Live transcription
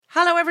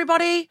Hello,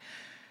 everybody.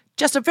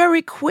 Just a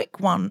very quick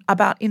one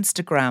about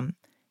Instagram.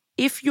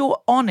 If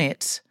you're on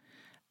it,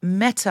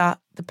 Meta,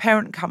 the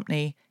parent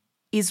company,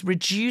 is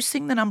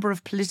reducing the number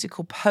of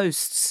political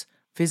posts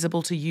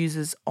visible to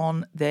users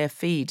on their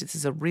feed. This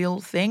is a real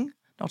thing,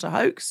 not a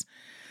hoax.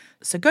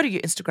 So go to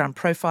your Instagram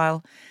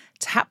profile,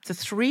 tap the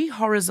 3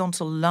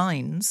 horizontal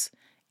lines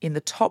in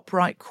the top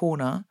right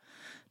corner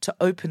to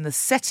open the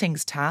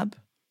Settings tab,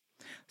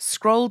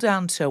 scroll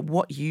down to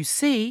What You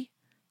See,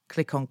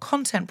 click on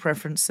Content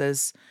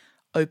Preferences,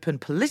 open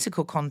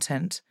Political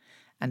Content,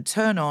 and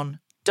turn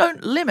on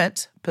Don't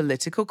Limit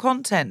Political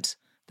Content.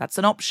 That's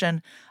an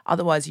option.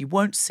 Otherwise, you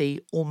won't see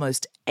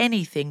almost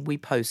anything we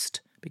post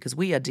because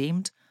we are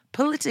deemed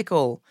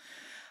political.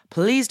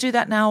 Please do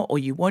that now, or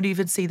you won't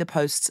even see the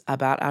posts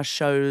about our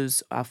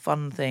shows, our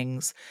fun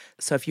things.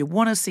 So if you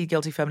want to see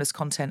Guilty Feminist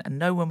content and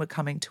know when we're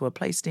coming to a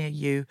place near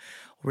you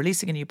or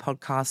releasing a new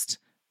podcast,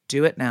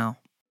 do it now.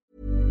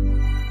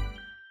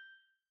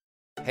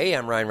 Hey,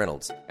 I'm Ryan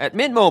Reynolds. At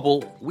Mint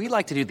Mobile, we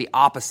like to do the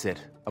opposite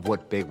of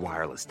what Big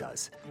Wireless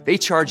does. They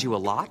charge you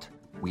a lot,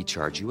 we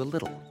charge you a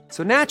little.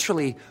 So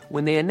naturally,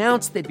 when they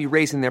announced they'd be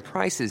raising their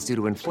prices due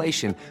to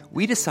inflation,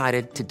 we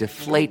decided to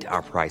deflate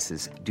our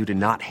prices due to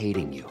not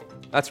hating you.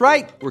 That's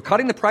right. We're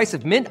cutting the price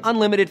of Mint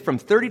Unlimited from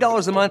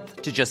 $30 a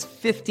month to just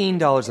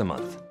 $15 a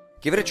month.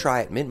 Give it a try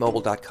at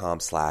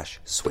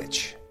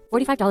mintmobile.com/switch.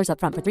 $45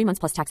 up front for 3 months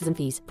plus taxes and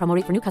fees. Promo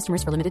rate for new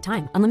customers for limited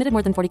time. Unlimited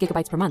more than 40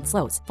 gigabytes per month.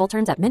 Slows full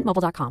terms at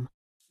mintmobile.com.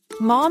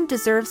 Mom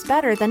deserves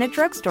better than a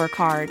drugstore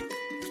card.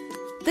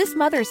 This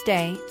Mother's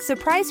Day,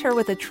 surprise her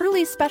with a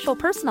truly special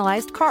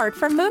personalized card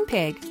from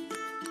Moonpig.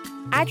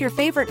 Add your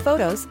favorite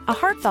photos, a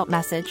heartfelt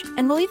message,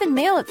 and we'll even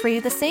mail it for you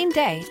the same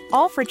day,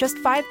 all for just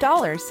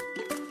 $5.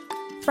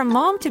 From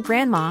mom to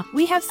grandma,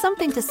 we have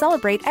something to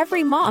celebrate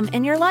every mom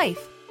in your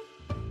life.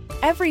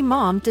 Every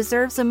mom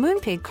deserves a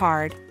Moonpig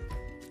card.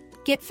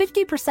 Get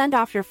 50%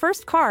 off your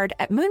first card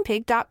at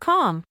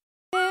moonpig.com.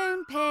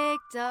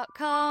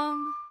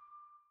 Moonpig.com.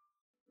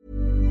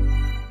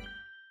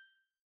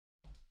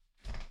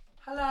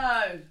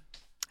 Hello.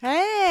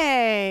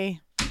 Hey.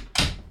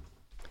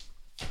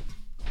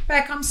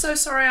 Beck, I'm so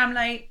sorry I'm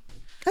late.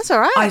 That's all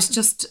right. I was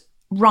just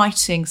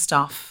writing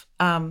stuff.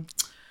 It's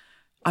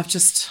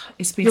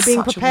been You're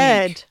being such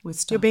prepared. a week with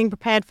stuff. You're being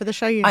prepared for the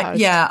show you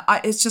host.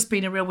 It's just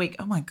been a real week.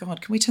 Oh my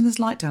God, can we turn this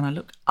light down? I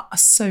look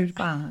so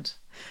bad.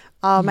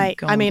 Oh, mate.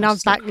 God, I mean, I've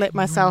just look backlit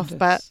myself,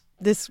 but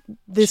horrendous.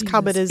 this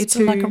cupboard is It's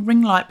too... like a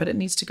ring light, but it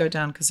needs to go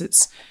down because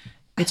it's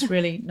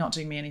really not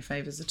doing me any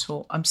favours at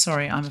all. I'm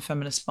sorry, I'm a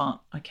feminist, but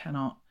I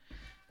cannot.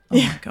 Oh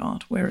my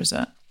God, where is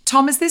it?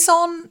 Tom, is this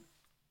on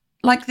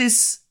like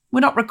this? We're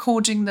not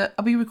recording the...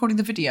 Are we recording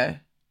the video?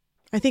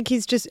 I think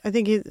it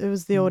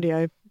was the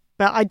audio.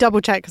 But I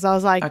double checked because I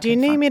was like, Okay, do you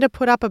need fine. me to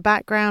put up a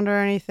background or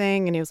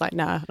anything? And he was like,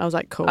 no. And I was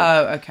like, cool.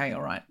 Oh, okay,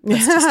 all right.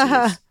 Let's just do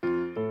this.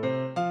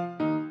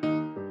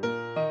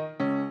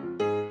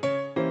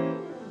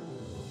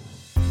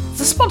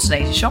 The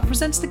Spontaneity Shop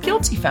presents the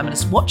Guilty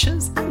Feminist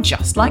Watchers, and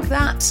just like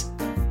that,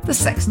 the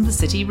Sex and the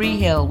City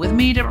Rehill with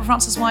me, Deborah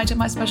Francis White, and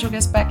my special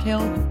guest, Beck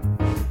Hill.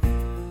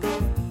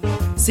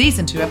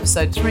 Season 2,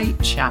 Episode 3,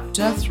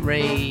 Chapter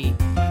 3.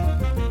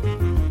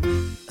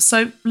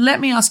 So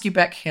let me ask you,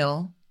 Beck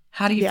Hill,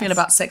 how do you feel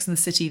about Sex and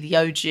the City, the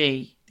OG,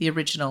 the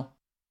original?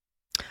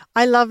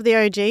 I love the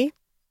OG.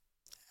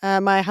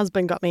 My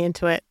husband got me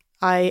into it.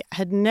 I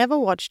had never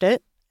watched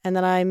it. And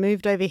then I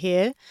moved over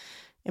here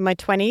in my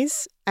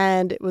 20s.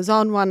 And it was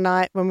on one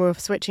night when we were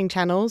switching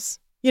channels.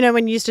 You know,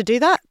 when you used to do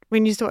that?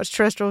 When you used to watch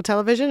terrestrial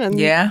television and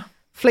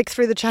flick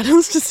through the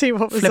channels to see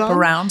what was on. Flip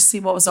around,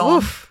 see what was on.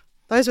 Oof,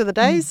 those were the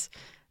days.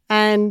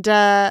 And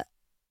I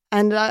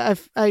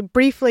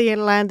briefly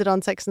landed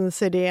on Sex and the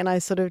City, and I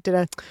sort of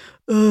did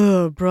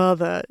oh,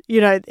 brother,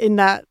 you know, in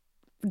that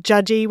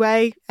judgy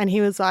way. And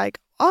he was like,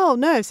 oh,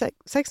 no,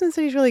 Sex and the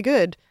City is really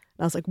good.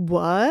 And I was like,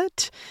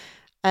 what?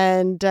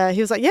 And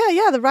he was like,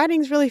 yeah, the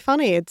writing's really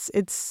funny.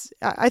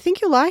 I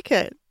think you'll like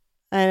it.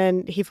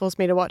 And he forced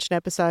me to watch an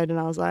episode, and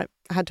I was like,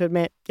 I had to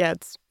admit,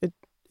 it's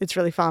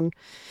really fun.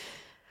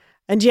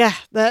 And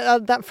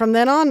that from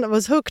then on, I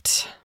was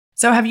hooked.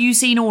 So have you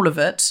seen all of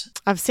it?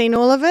 I've seen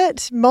all of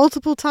it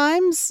multiple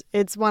times.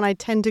 It's one I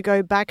tend to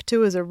go back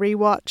to as a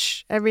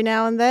rewatch every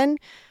now and then.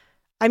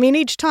 I mean,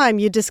 each time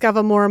you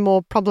discover more and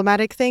more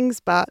problematic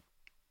things, but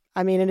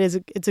I mean,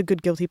 it's a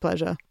good guilty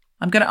pleasure.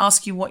 I'm going to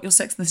ask you what your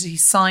Sex and the City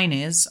sign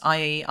is,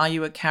 i.e. are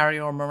you a Carrie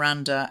or a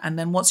Miranda? And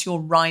then what's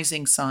your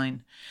rising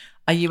sign?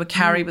 Are you a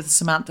Carrie with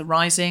Samantha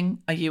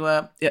rising? Are you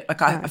I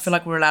feel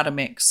like we're allowed a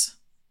mix.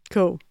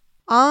 Cool.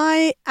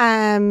 I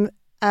am,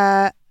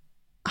 I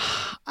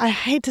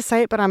hate to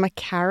say it, but I'm a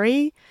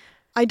Carrie.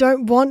 I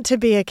don't want to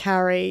be a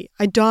Carrie.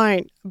 I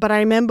don't. But I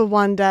remember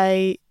one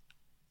day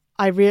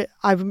I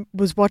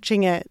was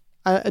watching it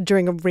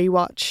during a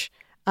rewatch,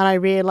 and I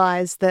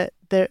realised that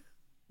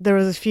there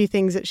was a few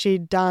things that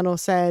she'd done or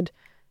said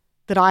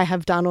that I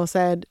have done or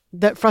said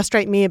that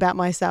frustrate me about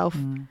myself.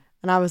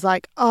 And I was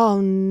like, oh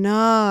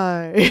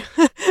no.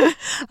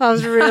 I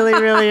was really,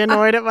 really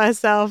annoyed at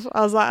myself.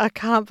 I was like, I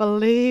can't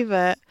believe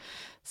it.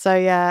 So,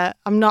 yeah,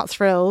 I'm not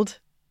thrilled.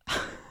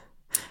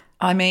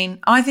 I mean,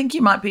 I think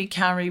you might be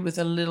Carrie with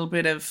a little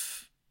bit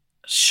of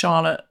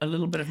Charlotte, a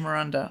little bit of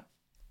Miranda.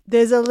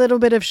 There's a little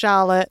bit of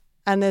Charlotte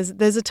and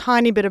there's a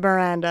tiny bit of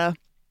Miranda.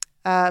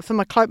 For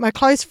my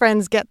close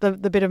friends get the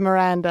bit of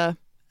Miranda.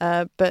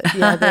 But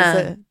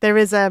yeah, there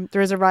is a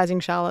rising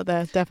Charlotte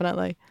there,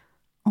 definitely.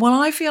 Well,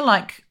 I feel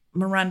like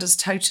Miranda's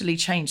totally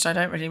changed. I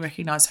don't really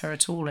recognise her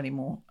at all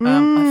anymore.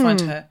 I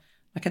find her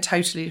like a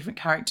totally different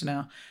character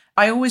now.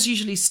 I always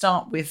usually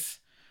start with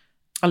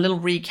a little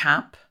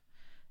recap.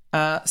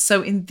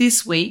 So in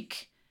this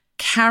week,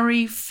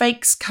 Carrie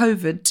fakes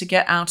COVID to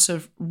get out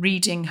of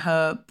reading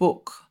her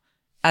book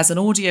as an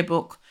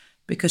audiobook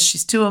because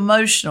she's too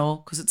emotional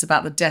because it's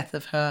about the death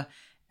of her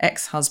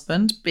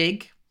ex-husband,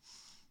 Big.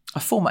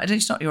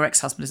 It's not your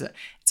ex-husband, is it?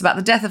 It's about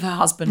the death of her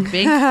husband,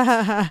 Big.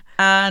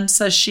 And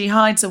so she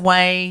hides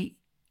away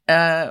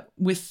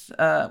with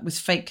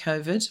fake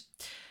COVID.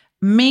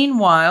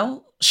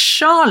 Meanwhile,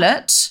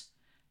 Charlotte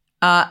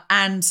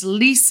and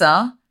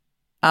Lisa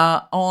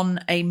are on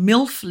a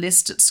MILF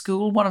list at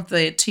school. One of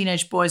the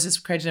teenage boys has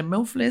created a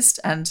MILF list,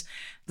 and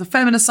the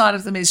feminist side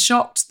of them is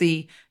shocked.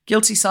 The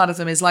guilty side of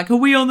them is like, are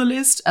we on the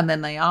list? And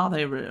then they are.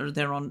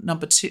 They're on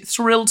number 2,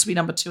 thrilled to be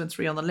number 2 and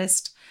 3 on the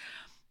list.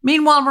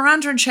 Meanwhile,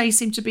 Miranda and Che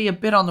seem to be a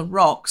bit on the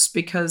rocks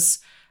because,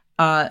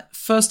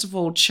 first of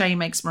all, Che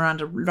makes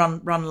Miranda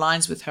run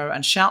lines with her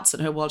and shouts at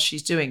her while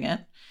she's doing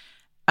it.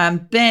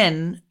 And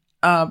then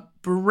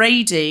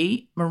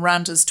Brady,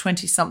 Miranda's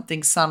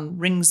 20-something son,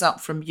 rings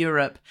up from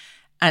Europe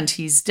and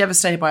he's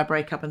devastated by a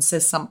breakup and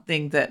says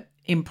something that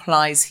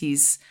implies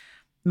he's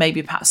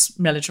maybe perhaps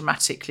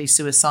melodramatically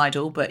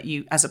suicidal, but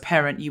you, as a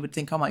parent, you would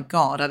think, oh my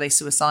God, are they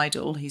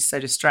suicidal? He's so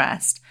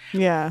distressed.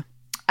 Yeah.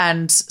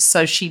 And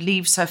so she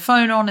leaves her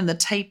phone on in the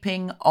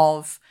taping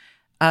of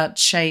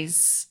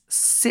Che's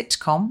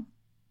sitcom.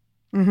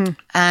 Mm-hmm.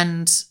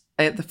 And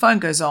the phone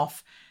goes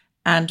off.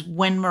 And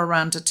when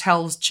Miranda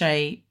tells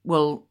Che,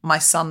 well, my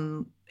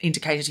son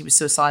indicated he was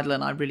suicidal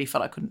and I really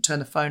felt I couldn't turn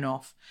the phone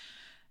off,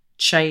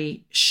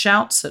 Che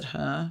shouts at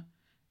her,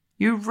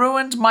 you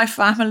ruined my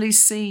family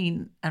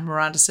scene. And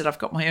Miranda said, I've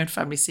got my own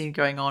family scene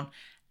going on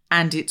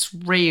and it's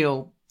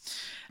real.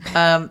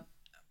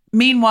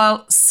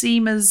 Meanwhile,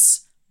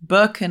 Seema's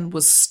Birkin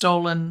was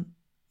stolen,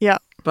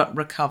 but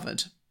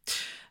recovered.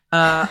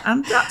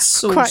 And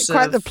that's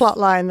quite the plot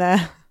line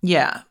there.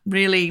 Yeah,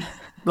 really,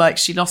 like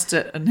she lost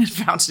it and then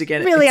found it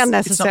again. Really It's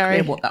unnecessary.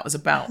 not clear what that was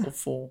about or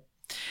for.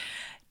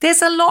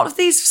 There's a lot of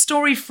these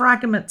story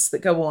fragments that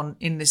go on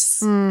in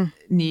this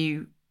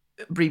new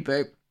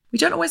reboot. We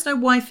don't always know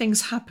why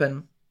things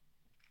happen.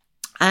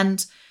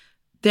 And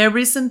there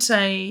isn't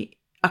a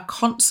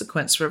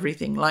consequence for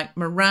everything. Like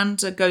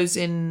Miranda goes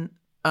in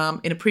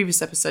a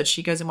previous episode,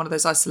 she goes in one of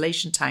those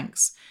isolation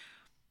tanks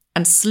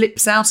and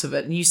slips out of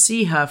it. And you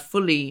see her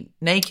fully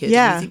naked.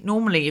 Yeah. And you think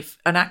normally if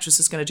an actress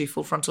is going to do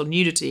full frontal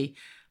nudity,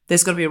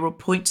 there's got to be a real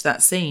point to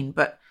that scene.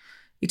 But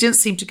it didn't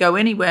seem to go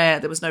anywhere.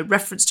 There was no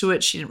reference to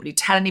it. She didn't really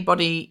tell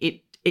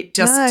anybody. It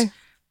just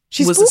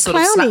She's was full a sort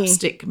of clowny.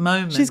 slapstick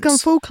moment. She's gone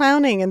full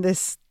clowning in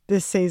this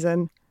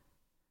season.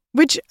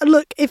 Which,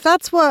 look, if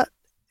that's what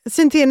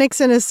Cynthia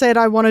Nixon has said,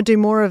 I want to do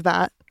more of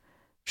that,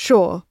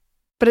 sure.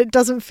 But it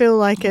doesn't feel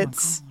like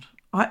it's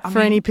I for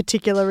mean, any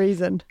particular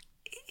reason.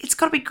 It's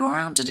got to be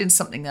grounded in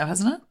something though,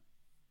 hasn't it?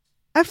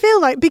 I feel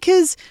like,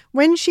 because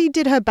when she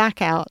did her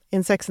back out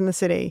in Sex and the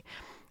City,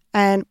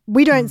 and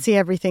we don't see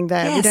everything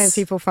there. Yes. We don't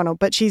see full frontal,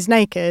 but she's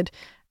naked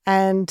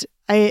and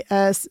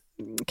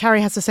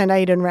Carrie has to send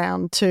Aiden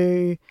round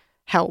to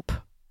help.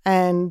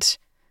 And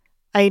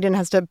Aiden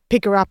has to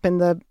pick her up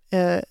in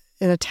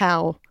a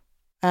towel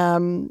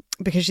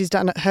because she's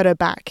hurt her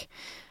back.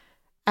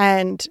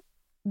 And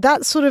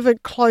that's sort of a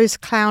close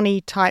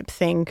clowny type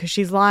thing because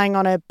she's lying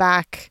on her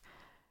back,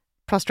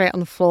 prostrate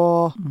on the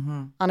floor,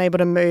 unable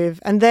to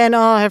move. And then,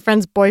 her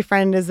friend's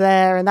boyfriend is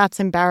there and that's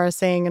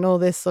embarrassing and all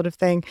this sort of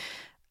thing.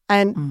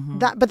 And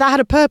that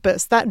had a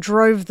purpose. That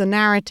drove the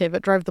narrative.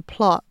 It drove the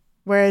plot.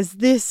 Whereas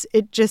this,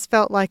 it just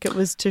felt like it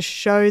was to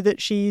show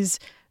that she's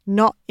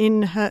not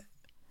in her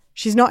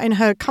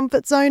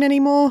comfort zone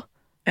anymore.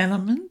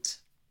 Element.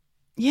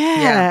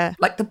 Yeah.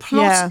 Like the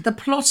plot. Yeah. The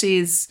plot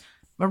is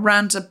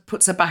Miranda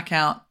puts her back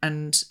out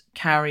and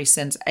Carrie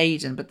sends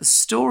Aiden. But the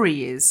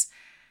story is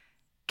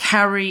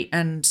Carrie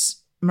and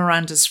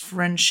Miranda's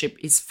friendship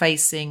is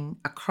facing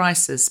a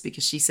crisis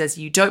because she says,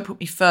 you don't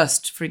put me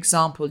first. For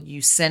example, you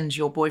send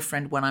your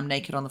boyfriend when I'm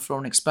naked on the floor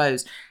and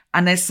exposed.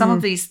 And there's some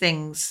of these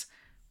things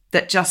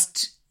that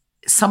just,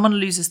 someone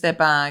loses their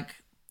bag,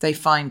 they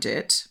find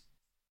it.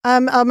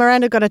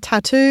 Miranda got a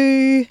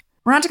tattoo.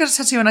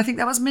 And I think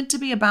that was meant to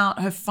be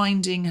about her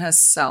finding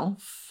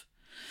herself.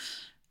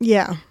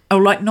 Yeah. Oh,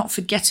 like not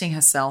forgetting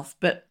herself.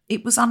 But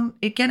it was,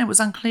 it was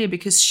unclear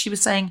because she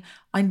was saying,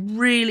 I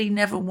really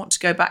never want to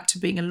go back to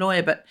being a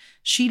lawyer. But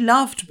she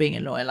loved being a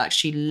lawyer. Like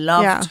she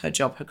loved her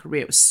job, her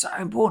career. It was so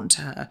important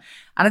to her.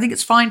 And I think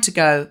it's fine to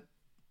go,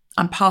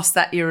 I'm past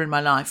that era in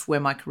my life where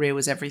my career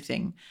was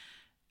everything.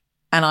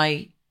 And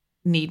I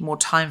need more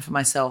time for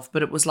myself.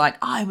 But it was like,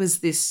 I was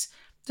this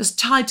just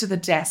tied to the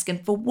desk,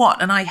 and for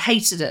what? And I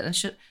hated it.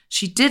 And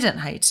she didn't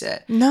hate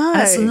it. No.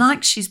 And it's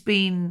like she's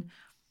been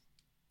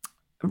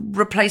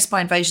replaced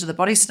by Invasion of the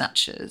Body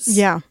Snatchers.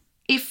 Yeah.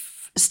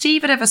 If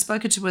Steve had ever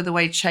spoken to her the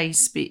way Chase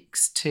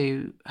speaks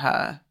to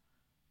her,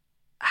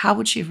 how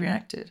would she have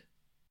reacted?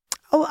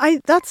 Oh,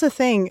 that's the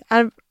thing.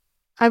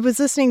 I was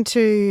listening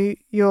to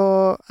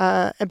your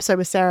episode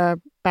with Sarah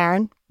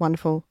Barron,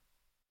 wonderful,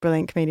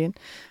 brilliant comedian,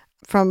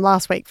 from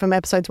last week, from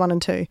episodes 1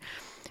 and 2.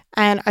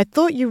 And I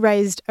thought you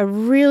raised a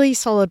really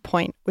solid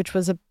point, which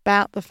was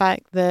about the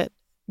fact that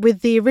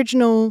with the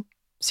original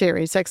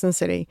series, Sex and the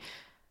City,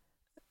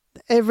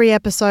 every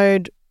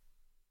episode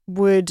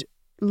would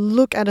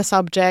look at a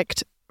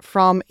subject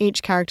from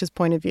each character's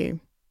point of view.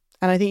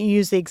 And I think you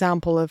used the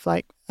example of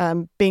like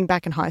being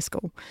back in high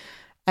school.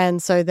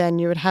 And so then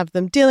you would have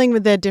them dealing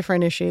with their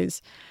different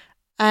issues.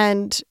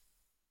 And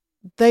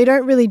they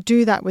don't really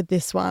do that with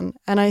this one.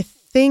 And I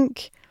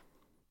think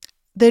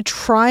they're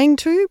trying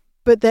to,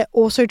 but they're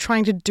also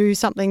trying to do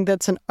something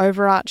that's an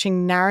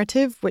overarching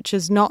narrative, which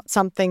is not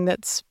something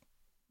that's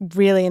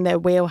really in their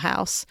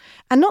wheelhouse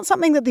and not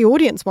something that the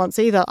audience wants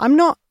either. I'm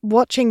not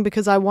watching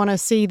because I want to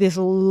see this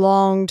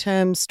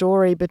long-term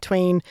story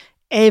between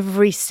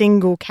every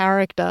single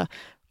character,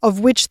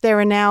 of which there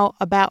are now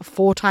about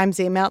 4 times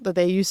the amount that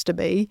there used to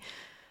be.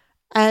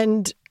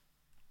 And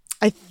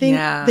I think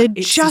they're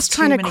just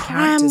trying to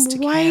cram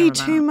way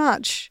too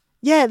much.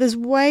 Yeah, there's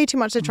way too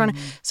much they're trying to.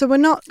 So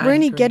we're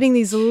only getting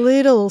these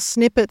little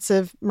snippets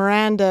of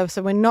Miranda.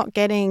 So we're not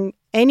getting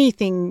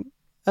anything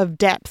of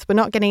depth. We're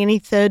not getting any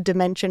third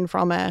dimension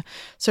from her.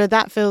 So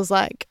that feels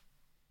like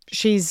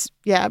we're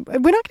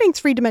not getting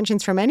 3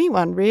 dimensions from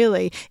anyone,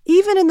 really.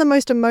 Even in the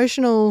most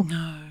emotional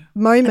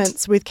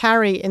moments with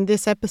Carrie in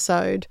this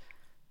episode,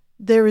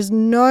 there is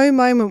no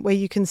moment where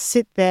you can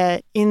sit there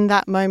in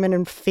that moment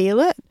and feel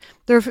it.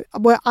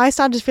 Where I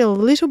started to feel a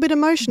little bit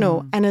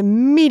emotional and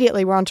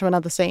immediately we're onto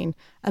another scene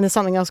and there's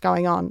something else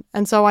going on.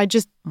 And so I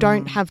just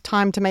don't have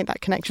time to make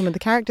that connection with the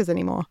characters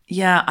anymore.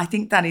 Yeah, I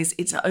think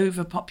it's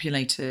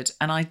overpopulated.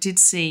 And I did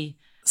see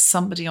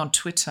somebody on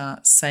Twitter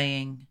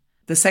saying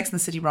the Sex and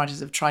the City writers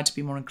have tried to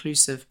be more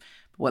inclusive.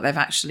 But what they've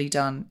actually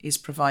done is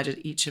provided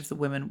each of the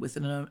women with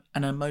an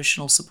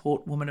emotional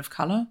support woman of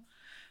colour.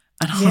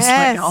 And I was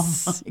like,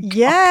 oh my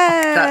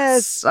God,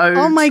 that's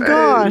so my true.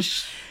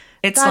 Gosh.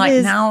 It's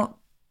like now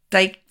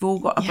they've all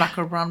got a black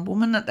or brown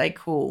woman that they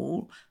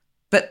call,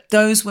 but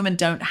those women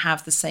don't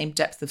have the same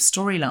depth of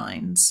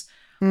storylines.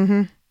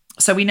 Mm-hmm.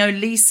 So we know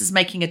Lisa's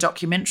making a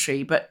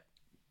documentary, but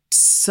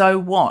so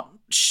what?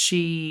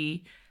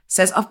 She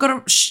says, I've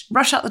got to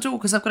rush out the door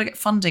because I've got to get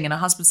funding. And her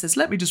husband says,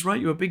 let me just write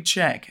you a big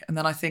check. And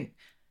then I think,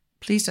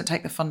 please don't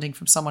take the funding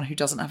from someone who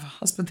doesn't have a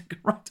husband that can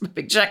write them a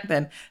big check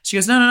then. She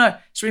goes, no,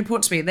 it's really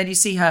important to me. And then you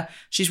see her,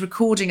 she's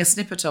recording a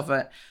snippet of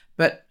it,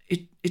 but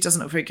it doesn't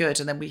look very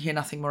good. And then we hear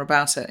nothing more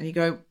about it. And you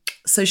go,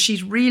 so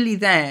she's really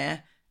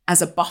there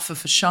as a buffer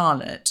for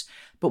Charlotte.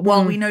 But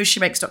while we know she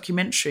makes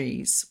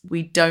documentaries,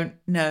 we don't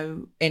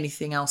know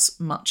anything else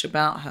much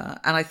about her.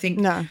 And I think...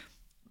 No,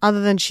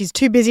 other than she's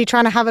too busy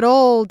trying to have it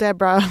all,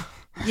 Deborah.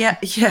 Yeah.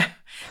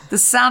 The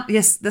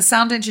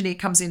sound engineer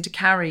comes in to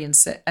Carrie and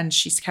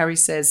Carrie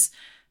says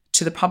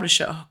to the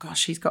publisher, oh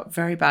gosh, he's got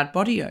very bad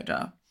body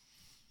odor.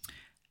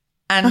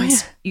 And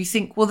you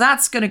think, well,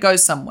 that's going to go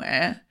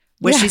somewhere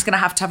where she's going to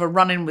have a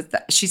run-in with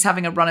that. She's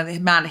having a run-in, the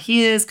man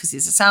hears because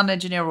he's a sound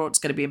engineer, or it's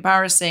going to be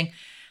embarrassing.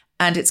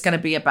 And it's going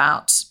to be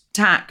about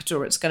tact,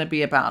 or it's going to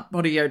be about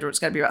body odor, or it's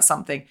going to be about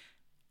something.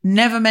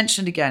 Never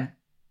mentioned again.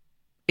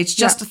 It's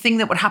just a thing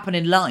that would happen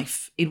in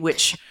life in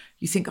which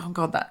you think, oh,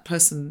 God, that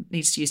person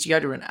needs to use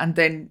deodorant. And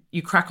then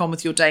you crack on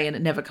with your day and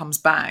it never comes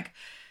back.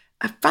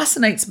 It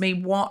fascinates me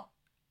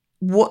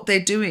what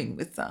they're doing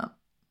with that.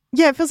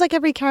 Yeah, it feels like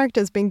every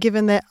character has been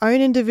given their own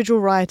individual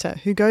writer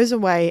who goes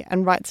away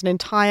and writes an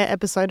entire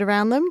episode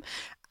around them.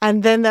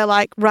 And then they're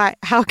like, right,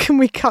 how can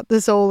we cut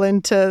this all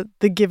into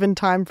the given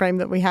time frame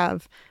that we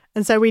have?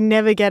 And so we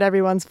never get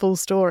everyone's full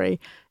story.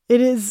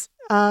 It is...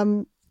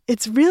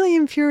 it's really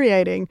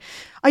infuriating.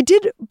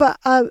 But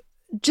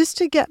just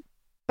to get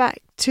back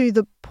to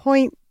the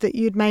point that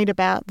you'd made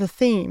about the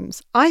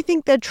themes, I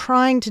think they're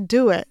trying to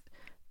do it,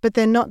 but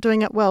they're not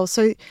doing it well.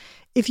 So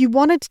if you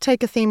wanted to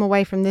take a theme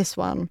away from this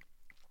one,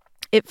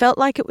 it felt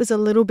like it was a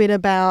little bit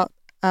about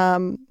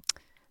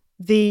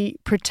the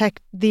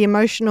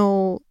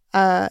emotional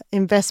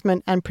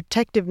investment and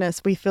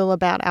protectiveness we feel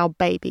about our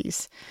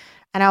babies.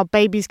 And our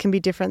babies can be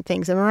different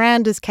things. In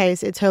Miranda's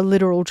case, it's her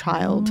literal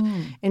child.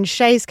 In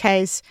Shay's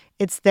case,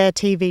 it's their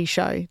TV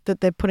show that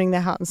they're putting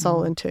their heart and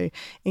soul into.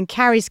 In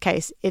Carrie's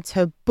case, it's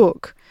her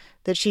book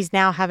that she's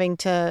now having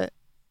to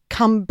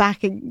come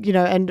back and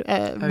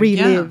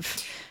relive.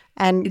 Yeah.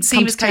 And in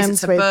Seema's case,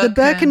 it's the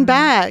Birkin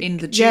bag. In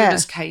the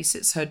jeweler's case,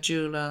 it's her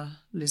jeweler,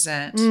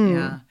 Lisette.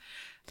 Yeah.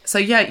 So,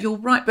 you're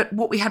right. But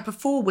what we had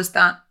before was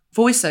that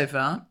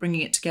voiceover,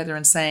 bringing it together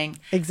and saying,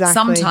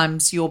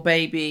 sometimes your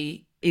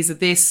baby is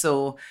this,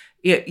 or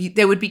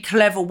there would be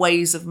clever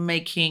ways of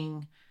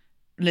making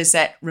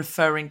Lisette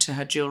referring to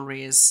her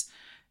jewellery as,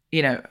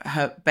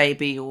 her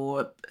baby,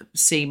 or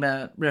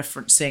Seema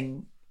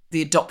referencing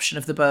the adoption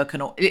of the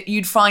Birkin, or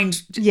you'd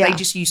find they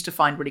just used to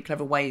find really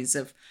clever ways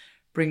of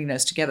bringing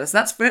those together. So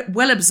that's very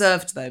well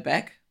observed, though,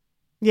 Beck.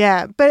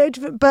 Yeah, but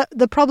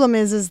the problem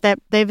is that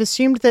they've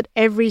assumed that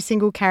every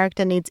single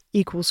character needs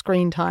equal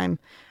screen time,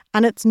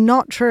 and it's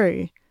not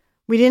true.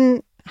 We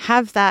didn't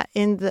have that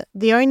in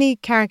the only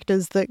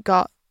characters that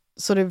got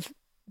sort of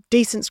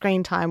decent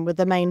screen time were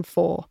the main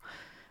four.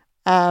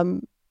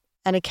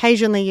 And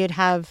occasionally you'd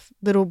have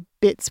little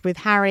bits with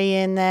Harry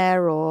in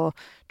there, or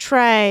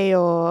Trey,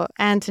 or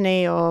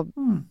Anthony, or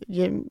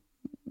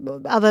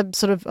other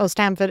sort of, or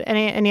Stanford,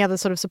 any other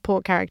sort of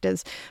support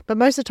characters. But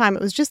most of the time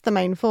it was just the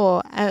main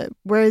four,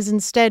 whereas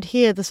instead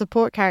here the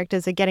support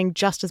characters are getting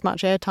just as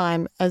much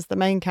airtime as the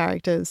main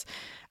characters.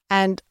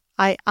 And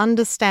I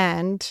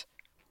understand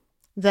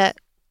that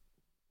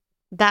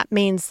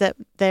means that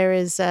there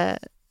is a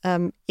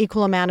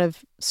equal amount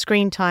of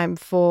screen time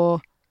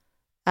for,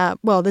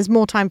 there's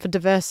more time for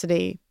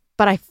diversity,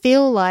 but I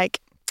feel like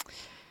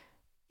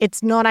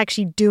it's not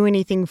actually do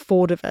anything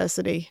for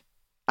diversity.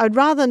 I'd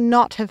rather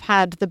not have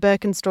had the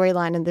Birkin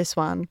storyline in this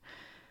one,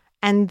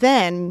 and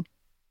then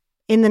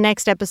in the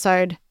next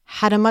episode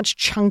had a much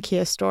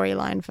chunkier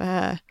storyline for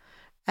her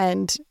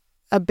and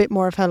a bit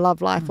more of her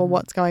love life or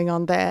what's going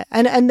on there.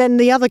 And then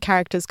the other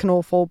characters can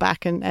all fall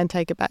back and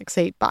take a back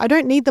seat. But I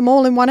don't need them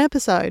all in one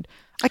episode.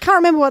 I can't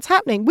remember what's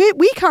happening.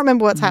 We can't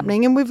remember what's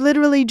happening, and we've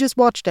literally just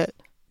watched it.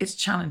 It's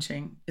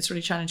challenging. It's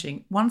really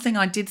challenging. One thing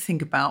I did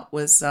think about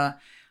was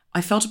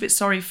I felt a bit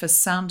sorry for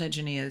sound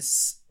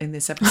engineers in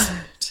this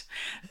episode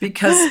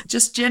because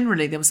just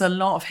generally there was a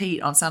lot of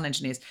heat on sound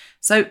engineers.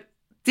 So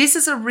this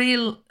is a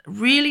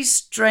really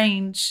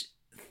strange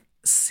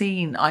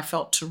scene I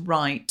felt to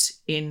write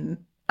in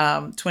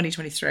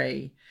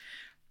 2023.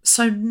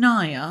 So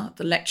Naya,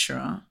 the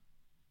lecturer,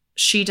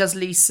 she does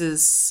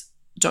Lisa's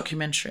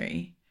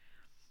documentary,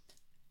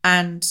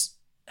 and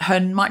her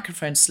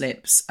microphone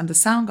slips, and the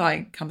sound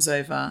guy comes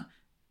over,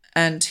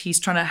 and he's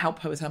trying to help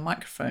her with her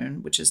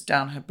microphone, which is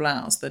down her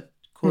blouse, the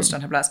cord's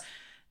down her blouse.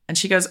 And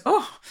she goes,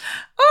 oh,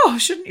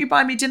 shouldn't you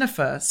buy me dinner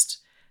first?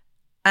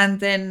 And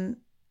then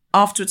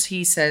afterwards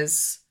he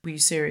says, were you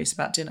serious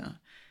about dinner?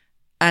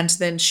 And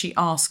then she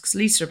asks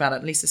Lisa about it.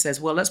 And Lisa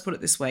says, well, let's put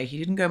it this way. He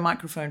didn't go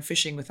microphone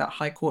fishing with that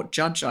High Court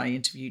judge I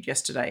interviewed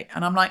yesterday.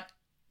 And I'm like,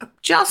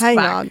 just hang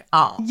back on.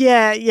 up.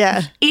 Yeah.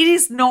 It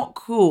is not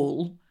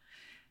cool.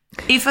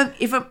 If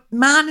a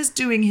man is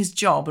doing his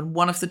job, and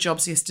one of the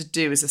jobs he has to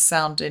do as a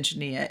sound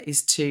engineer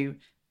is to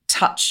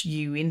touch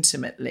you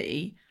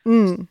intimately,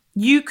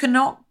 you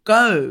cannot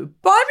go,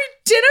 buy me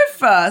dinner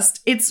first.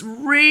 It's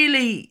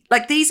really,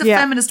 like, these are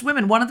feminist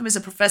women. One of them is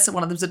a professor,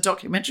 one of them is a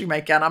documentary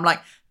maker. And I'm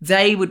like,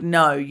 they would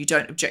know you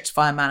don't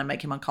objectify a man and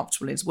make him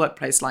uncomfortable in his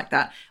workplace like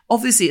that.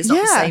 Obviously, it's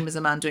not the same as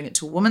a man doing it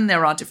to a woman.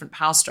 There are different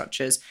power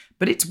structures,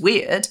 but it's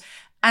weird.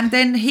 And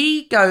then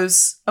he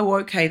goes, oh,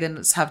 okay, then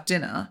let's have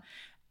dinner.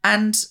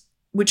 And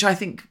which I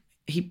think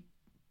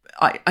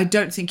I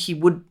don't think he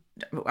would.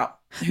 Well,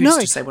 who's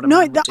to say what a man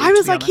would do, I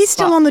was like, honest, he's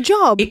still on the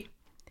job.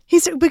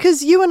 He's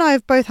because you and I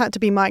have both had to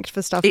be mic'd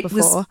for stuff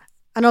before,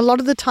 and a lot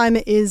of the time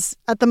it is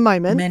at the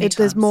moment.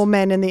 There's more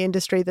men in the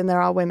industry than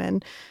there are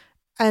women,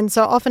 and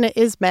so often it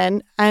is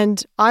men.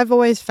 And I've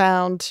always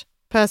found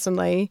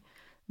personally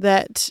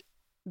that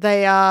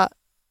they'll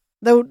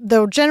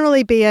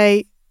generally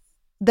be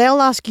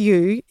they'll ask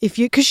you if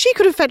you, because she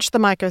could have fetched the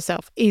mic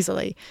herself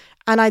easily.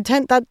 And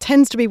that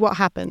tends to be what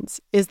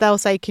happens, is they'll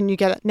say, can you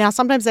get it? Now,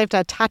 sometimes they have to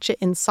attach it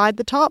inside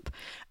the top,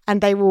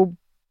 and they will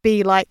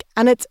be like,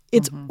 and it's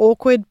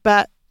awkward,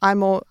 but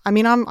I'm one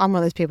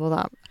of those people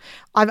that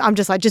I'm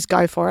just like, just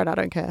go for it. I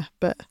don't care.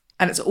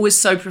 And it's always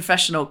so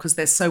professional because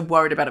they're so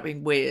worried about it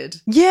being weird.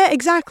 Yeah,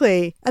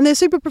 exactly. And they're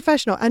super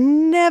professional.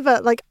 And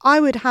never, like, I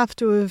would have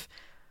to have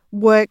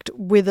worked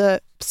with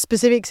a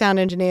specific sound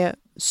engineer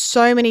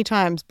so many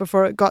times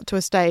before it got to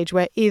a stage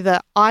where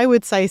either I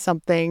would say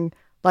something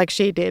like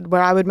she did,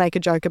 where I would make a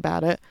joke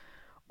about it,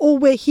 or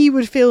where he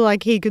would feel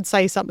like he could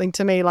say something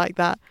to me like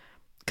that.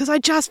 Because I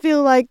just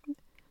feel like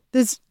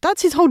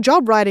that's his whole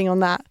job, writing on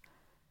that.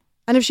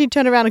 And if she'd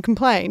turned around and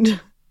complained...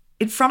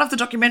 In front of the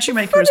documentary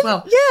maker as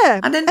well.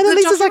 Yeah. And then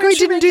Lisa's like, oh, he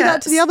didn't do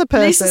that to the other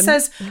person. Lisa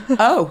says,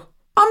 oh.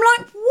 I'm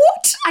like,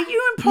 what are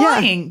you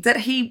implying?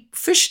 That he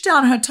fished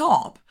down her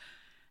top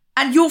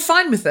and you're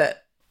fine with it?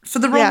 For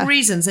the wrong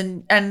reasons,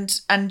 and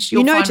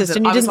you're you noticed,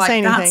 and you didn't say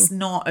anything. That's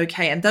not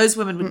okay. And those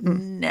women would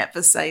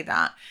never say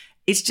that.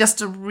 It's just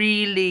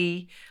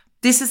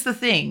this is the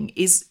thing,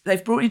 is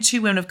they've brought in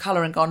two women of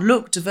colour and gone,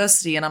 look,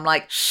 diversity, and I'm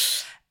like,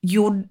 I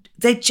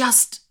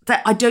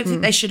don't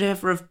think they should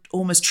ever have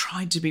almost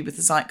tried to be with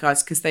the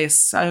zeitgeist, because they are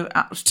so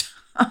out of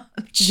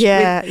touch.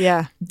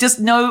 Yeah. Just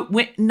no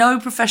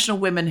professional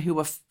women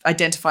who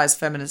identify as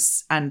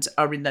feminists and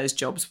are in those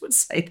jobs would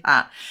say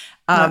that.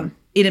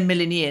 In a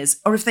million years.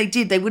 Or if they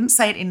did, they wouldn't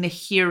say it in the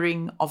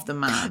hearing of the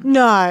man.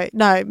 No.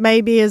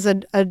 Maybe as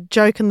a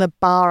joke in the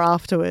bar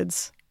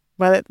afterwards,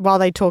 while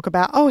they talk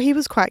about, oh, he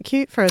was quite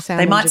cute for a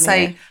sound engineer. They might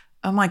say,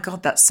 oh my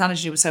God, that sound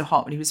engineer was so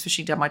hot when he was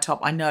fishing down my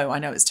top. I know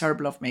it's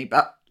terrible of me,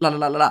 but la la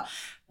la la la.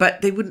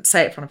 But they wouldn't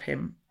say it in front of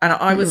him. And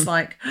I was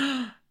like,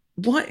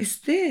 what is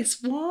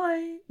this?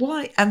 Why?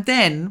 And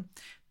then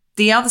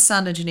the other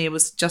sound engineer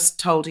was just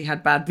told he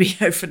had bad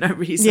VO for no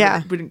reason.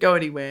 Yeah. It wouldn't go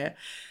anywhere.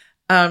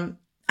 And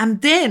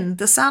then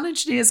the sound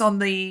engineers on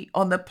the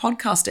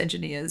podcast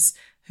engineers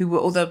who were,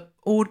 or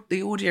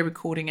the audio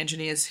recording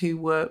engineers who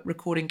were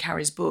recording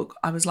Carrie's book,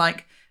 I was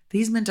like,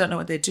 these men don't know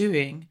what they're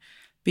doing,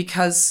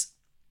 because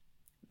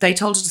they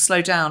told her to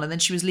slow down, and then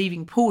she was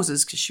leaving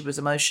pauses because she was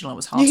emotional. It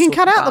was hard. You can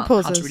cut out the how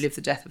pauses. to relive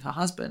the death of her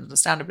husband,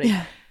 understandably.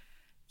 Yeah.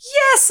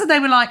 Yes, and they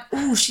were like,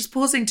 oh, she's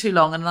pausing too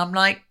long. And I'm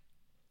like,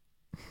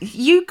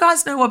 you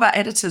guys know about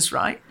editors,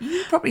 right?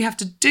 You probably have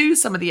to do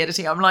some of the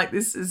editing. I'm like,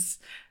 this is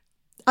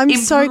I'm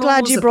so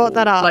glad you brought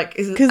that up. Like,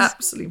 it's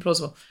absolutely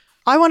implausible.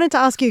 I wanted to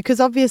ask you, because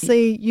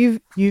obviously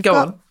you've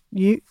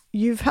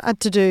had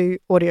to do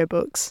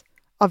audiobooks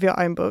of your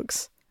own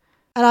books.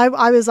 And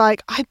I was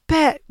like, I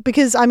bet,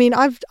 because I mean,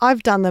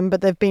 I've done them,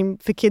 but they've been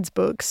for kids'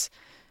 books.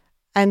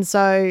 And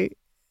so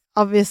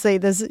obviously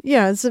there's,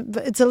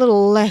 it's a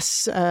little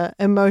less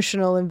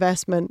emotional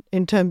investment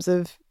in terms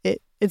of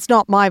it. It's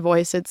not my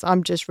voice.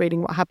 I'm just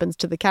reading what happens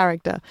to the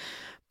character.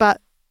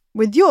 But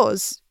with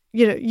yours,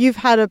 you've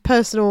had a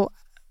personal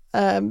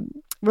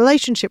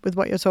relationship with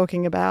what you're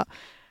talking about.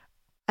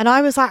 And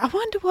I was like, I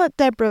wonder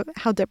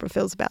how Deborah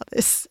feels about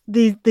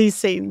these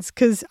scenes,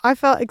 because I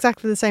felt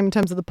exactly the same in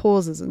terms of the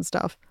pauses and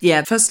stuff.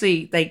 Yeah,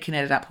 firstly, they can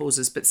edit out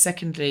pauses. But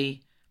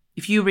secondly,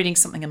 if you're reading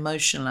something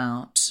emotional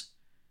out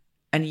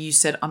and you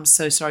said, I'm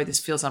so sorry, this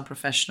feels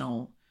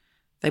unprofessional,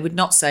 they would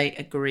not say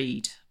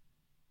agreed.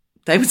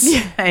 They would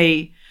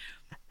say,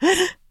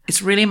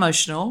 it's really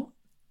emotional.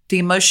 The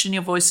emotion in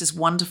your voice is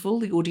wonderful.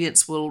 The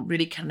audience will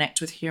really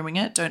connect with hearing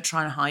it. Don't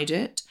try and hide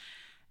it.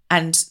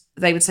 And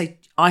they would say,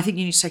 I think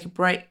you need to take a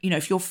break.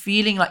 If you're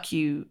feeling like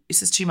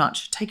this is too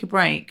much, take a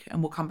break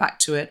and we'll come back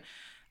to it.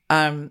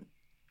 And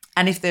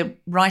if the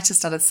writer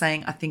started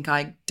saying,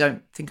 I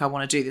don't think I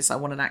want to do this, I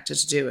want an actor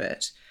to do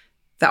it,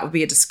 that would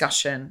be a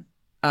discussion.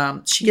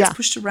 She gets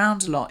pushed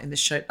around a lot in this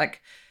show.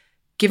 Like,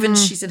 given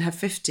she's in her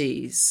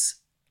 50s,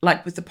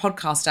 like with the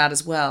podcast ad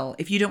as well,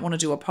 if you don't want to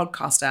do a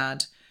podcast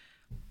ad,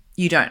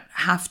 you don't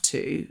have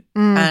to.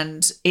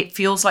 And it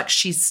feels like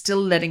she's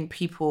still letting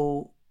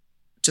people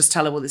just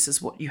tell her, well, this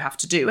is what you have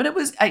to do. And it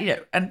was,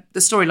 and the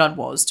storyline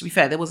was, to be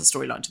fair, there was a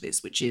storyline to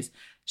this, which is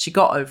she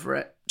got over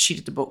it. She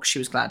did the book. She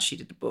was glad she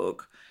did the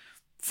book.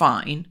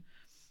 Fine.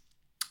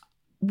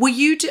 Were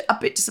you a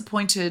bit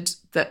disappointed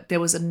that there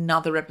was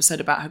another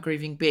episode about her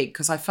grieving big?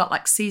 Because I felt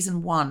like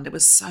season 1, there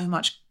was so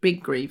much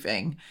big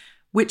grieving,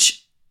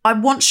 which I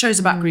want shows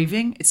about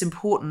grieving. It's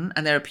important.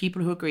 And there are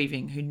people who are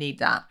grieving who need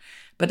that.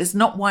 But it's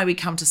not why we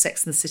come to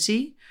Sex and the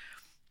City.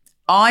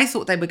 I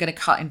thought they were going to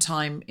cut in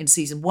time in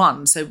season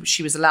 1. So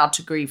she was allowed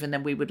to grieve, and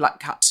then we would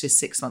cut to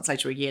 6 months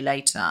later, a year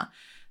later,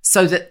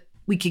 so that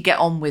we could get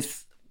on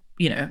with,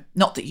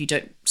 not that you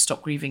don't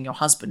stop grieving your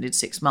husband in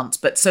 6 months,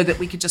 but so that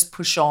we could just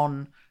push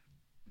on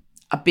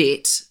a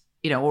bit,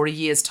 or a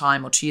year's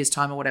time or 2 years'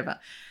 time or whatever.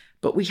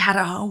 But we had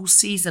a whole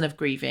season of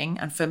grieving.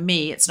 And for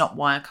me, it's not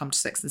why I come to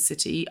Sex and the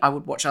City. I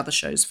would watch other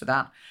shows for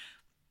that.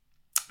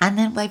 And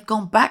then they've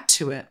gone back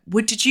to it.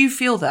 Did you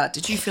feel that?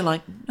 Did you feel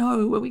like,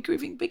 no, are we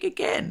grieving big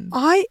again?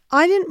 I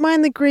didn't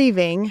mind the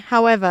grieving.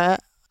 However,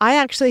 I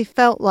actually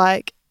felt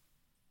like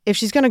if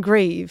she's going to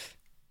grieve,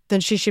 then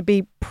she should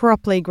be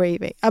properly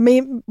grieving. I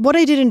mean, what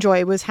I did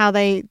enjoy was how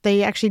they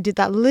actually did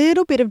that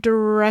little bit of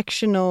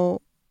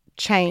directional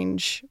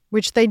change,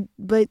 which they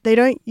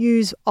don't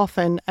use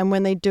often. And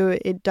when they do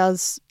it, it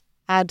does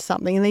add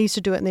something. And they used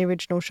to do it in the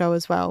original show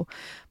as well.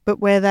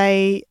 But where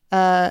they...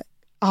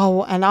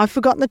 and I've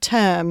forgotten the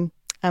term,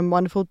 and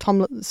wonderful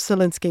Tom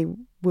Selinsky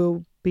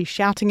will be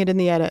shouting it in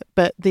the edit,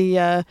 but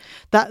the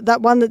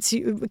that one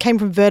came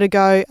from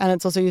Vertigo, and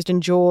it's also used in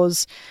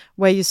Jaws,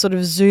 where you sort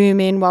of zoom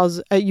in while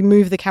you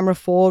move the camera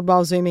forward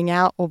while zooming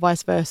out, or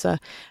vice versa,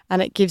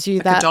 and it gives you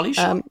like that a dolly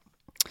shot.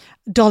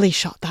 Dolly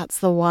shot, that's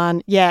the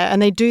one. Yeah,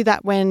 and they do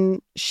that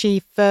when she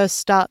first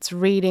starts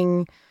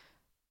reading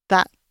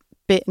that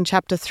bit in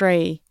chapter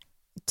 3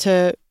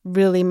 to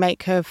really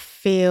make her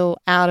feel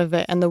out of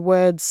it, and the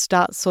words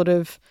start sort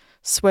of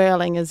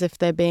swirling as if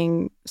they're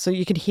being, so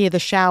you could hear the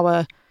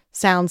shower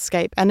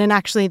soundscape. And then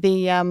actually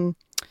the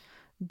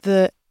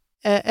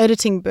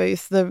editing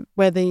booth,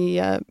 where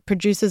the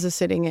producers are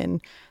sitting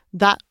in,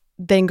 that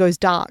then goes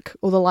dark,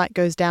 or the light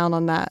goes down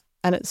on that,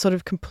 and it sort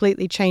of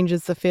completely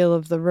changes the feel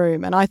of the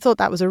room. And I thought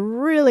that was a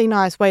really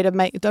nice way to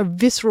make, a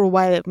visceral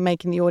way of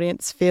making the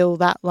audience feel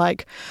that,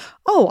 like,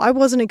 oh, I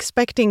wasn't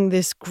expecting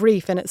this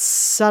grief and it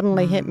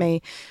suddenly hit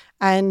me.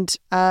 And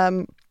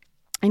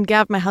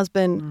Gav, my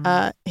husband,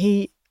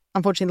 he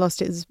unfortunately lost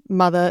his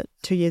mother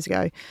 2 years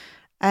ago,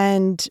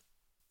 and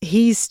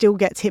he still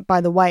gets hit by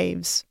the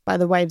waves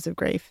of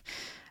grief.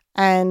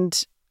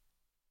 And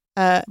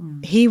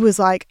he was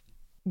like,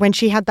 when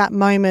she had that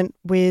moment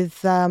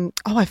with,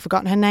 I've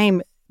forgotten her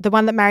name, the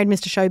one that married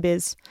Mr.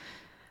 Showbiz,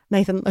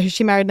 Nathan,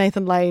 she married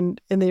Nathan Lane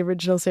in the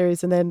original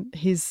series, and then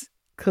he's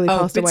clearly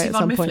passed away at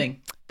some point.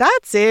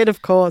 That's it,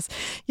 of course.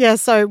 Yeah,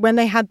 so when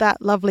they had that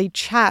lovely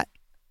chat,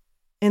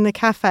 in the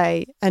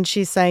cafe, and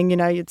she's saying,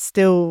 it's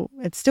still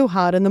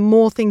hard, and the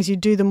more things you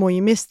do, the more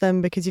you miss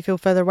them because you feel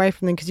further away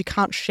from them because you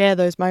can't share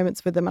those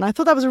moments with them. And I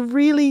thought that was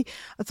really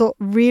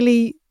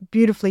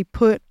beautifully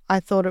put. I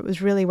thought it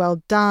was really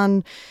well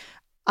done.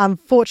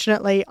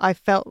 Unfortunately, I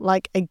felt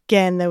like,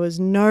 again, there was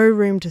no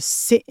room to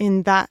sit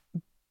in that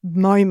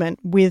moment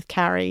with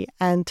Carrie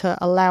and to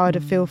allow her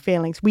to feel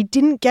feelings. We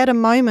didn't get a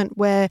moment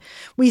where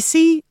we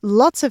see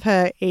lots of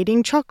her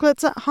eating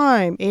chocolates at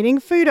home, eating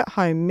food at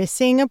home,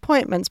 missing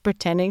appointments,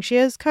 pretending she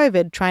has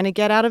COVID, trying to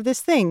get out of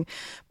this thing.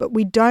 But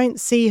we don't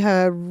see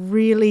her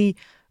really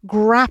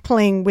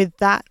grappling with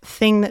that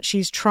thing that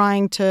she's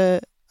trying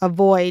to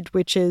avoid,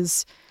 which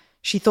is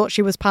she thought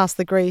she was past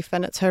the grief,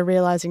 and it's her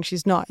realizing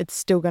she's not. It's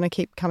still going to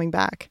keep coming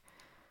back.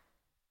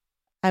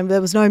 And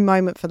there was no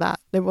moment for that.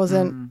 There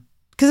wasn't.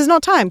 Because there's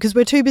not time, because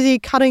we're too busy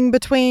cutting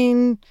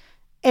between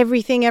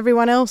everything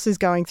everyone else is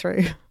going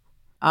through.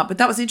 But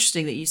that was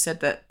interesting that you said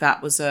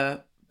that was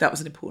an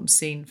important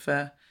scene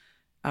for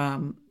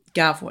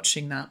Gav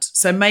watching that.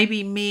 So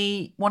maybe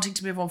me wanting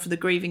to move on for the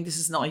grieving, this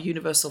is not a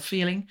universal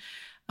feeling.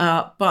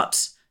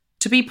 But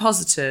to be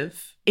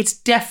positive, it's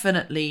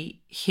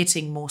definitely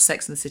hitting more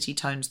Sex and the City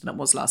tones than it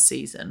was last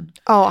season.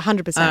 Oh,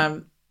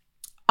 100%.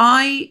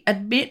 I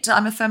admit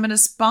I'm a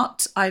feminist,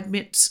 but I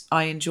admit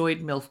I enjoyed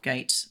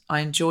MILFgate.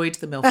 I enjoyed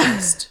the MILF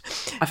list.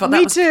 I thought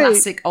that was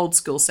classic old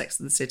school Sex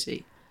and the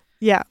City.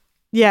 Yeah.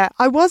 Yeah.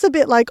 I was a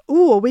bit like,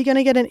 ooh, are we going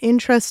to get an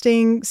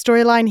interesting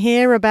storyline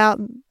here about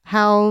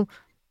how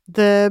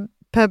the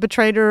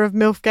perpetrator of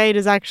MILFgate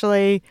is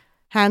actually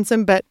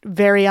handsome but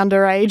very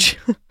underage?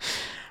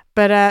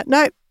 But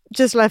no,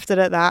 just left it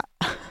at that.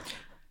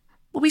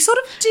 Well, we sort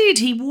of did.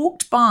 He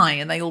walked by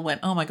and they all went,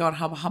 oh my God,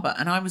 hubba hubba.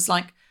 And I was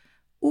like,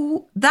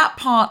 oh, that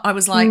part, I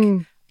was like,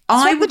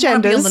 I would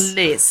want to be on the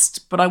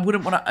list, but I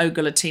wouldn't want to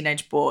ogle a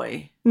teenage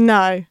boy.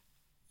 No.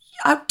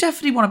 I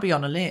definitely want to be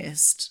on a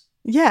list.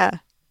 Yeah.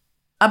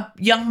 A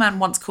young man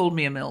once called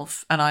me a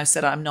MILF, and I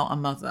said, I'm not a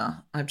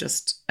mother. I'm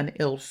just an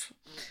ILF.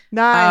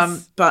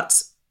 Nice.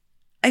 But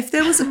if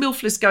there was a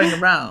MILF list going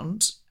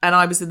around and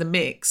I was in the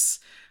mix,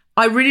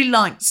 I really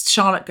liked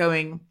Charlotte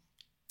going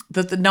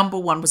that the number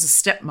one was a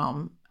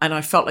stepmom, and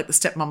I felt like the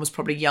stepmom was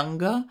probably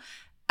younger.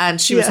 And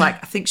she was like,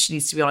 I think she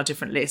needs to be on a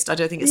different list. I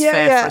don't think it's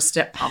fair for a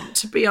stepmom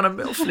to be on a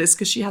MILF list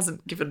because she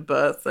hasn't given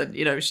birth and,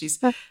 she's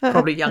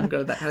probably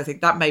younger, that kind of thing.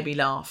 That made me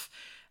laugh.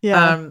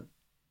 Yeah.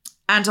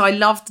 And I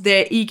loved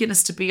their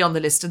eagerness to be on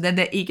the list and then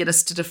their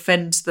eagerness to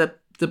defend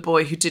the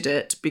boy who did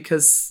it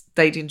because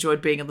they'd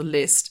enjoyed being on the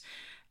list.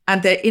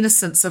 And their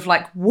innocence of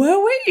like, were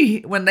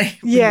we? When they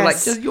were like,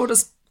 you're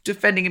just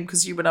defending him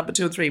because you were number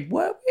 2 or 3,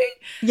 were we?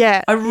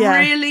 Yeah. I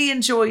really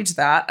enjoyed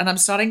that. And I'm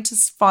starting to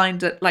find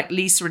that like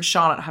Lisa and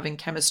Charlotte having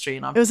chemistry.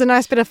 And it was a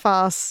nice bit of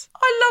farce.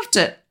 I loved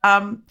it.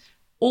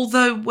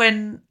 Although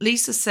when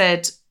Lisa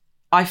said,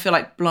 I feel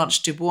like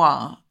Blanche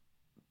Dubois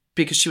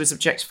because she was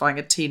objectifying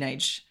a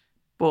teenage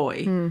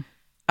boy,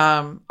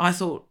 I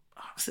thought,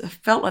 I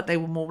felt like they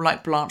were more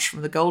like Blanche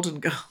from the Golden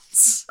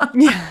Girls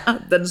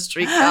than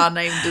Streetcar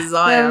Named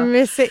Desire. They're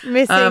missing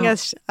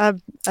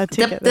a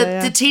ticket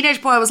there, the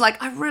teenage boy, I was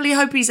like, I really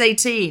hope he's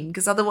 18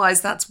 because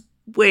otherwise that's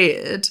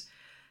weird.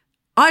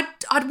 I'd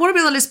want to be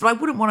on the list, but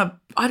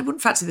I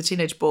wouldn't fancy the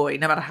teenage boy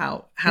no matter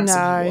how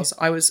handsome he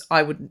was.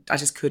 I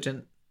just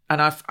couldn't.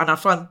 And I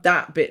found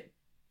that bit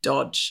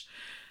dodge.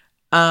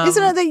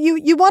 Isn't it that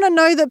you want to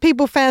know that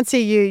people fancy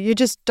you? You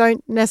just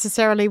don't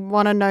necessarily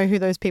want to know who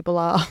those people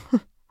are.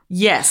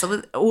 Yes,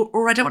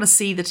 or I don't want to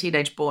see the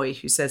teenage boy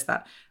who says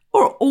that.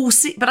 Or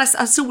see, but I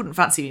still wouldn't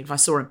fancy him if I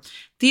saw him.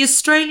 The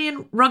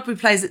Australian rugby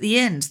players at the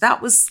end,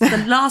 that was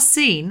the last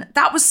scene.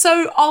 That was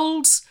so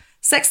old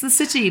Sex and the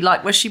City,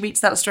 like where she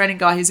meets that Australian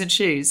guy who's in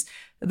shoes.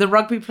 The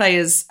rugby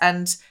players,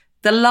 and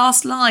the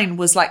last line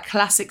was like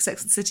classic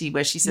Sex and the City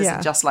where she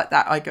says, just like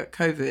that, I got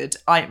COVID.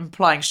 I'm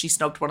implying she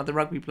snogged one of the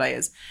rugby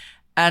players.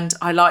 And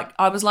I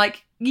was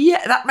like,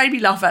 yeah, that made me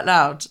laugh out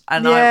loud.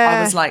 And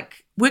I was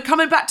like, we're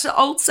coming back to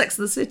old Sex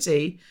and the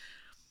City.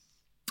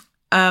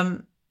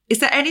 Is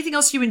there anything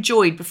else you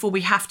enjoyed before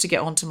we have to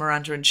get on to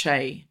Miranda and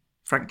Che,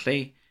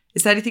 frankly?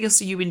 Is there anything else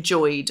that you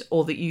enjoyed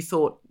or that you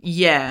thought,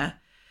 yeah,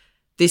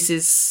 this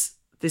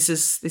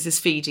is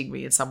feeding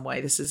me in some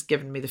way. This has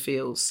given me the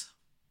feels.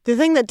 The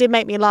thing that did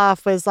make me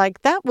laugh was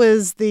like that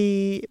was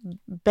the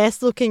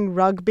best looking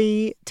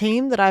rugby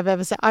team that I've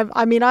ever seen.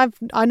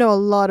 I know a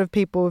lot of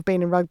people who've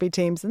been in rugby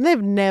teams and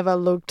they've never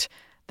looked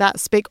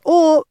that spick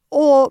or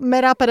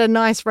met up at a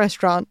nice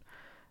restaurant.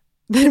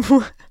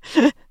 I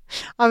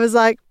was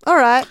like, all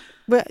right.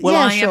 Well,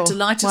 I am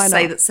delighted to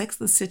say that Sex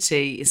and the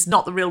City is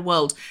not the real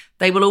world.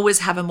 They will always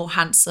have a more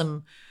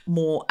handsome,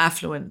 more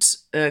affluent,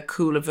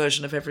 cooler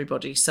version of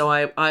everybody. So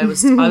I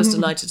was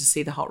delighted to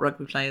see the hot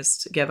rugby players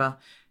together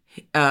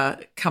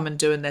come and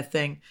doing their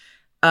thing.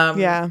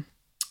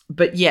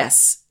 But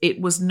yes, it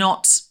was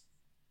not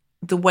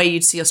the way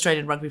you'd see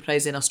Australian rugby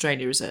players in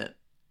Australia, is it?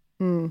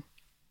 Mm.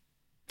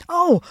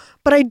 Oh,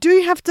 but I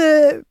do have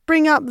to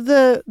bring up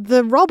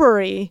the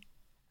robbery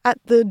at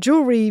the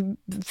jewelry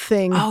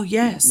thing. Oh,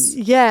 yes.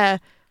 Yeah.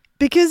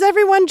 because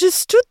everyone just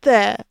stood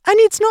there. And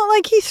it's not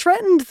like he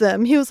threatened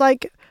them. He was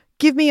like,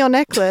 give me your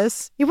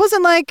necklace. He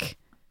wasn't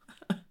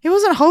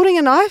holding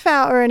a knife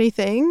out or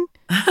anything.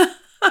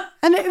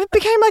 And it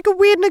became like a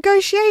weird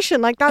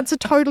negotiation. Like, that's a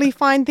totally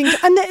fine thing.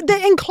 And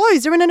they're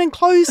enclosed. They're in an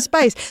enclosed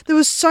space. There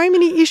were so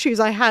many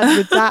issues I had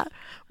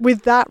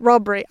with that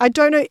robbery. I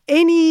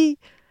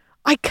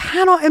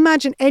cannot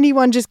imagine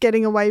anyone just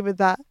getting away with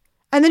that.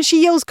 And then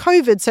she yells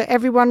COVID, so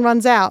everyone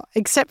runs out,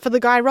 except for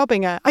the guy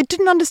robbing her. I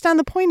didn't understand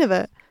the point of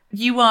it.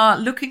 You are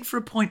looking for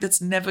a point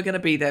that's never going to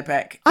be there,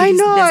 Beck. I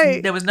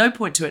know. There was no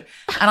point to it.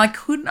 And I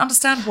couldn't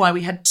understand why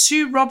we had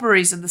 2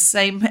 robberies in the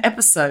same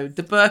episode,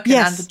 the Birkin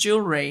and the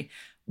jewellery,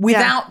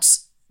 without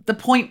the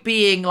point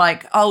being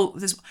like,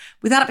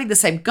 without it being the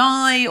same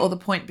guy, or the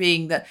point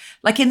being that,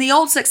 like in the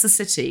old Sex and the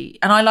City,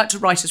 and I like to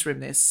writer's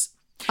room this.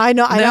 I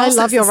know. I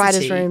love your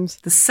writer's rooms.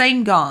 The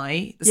same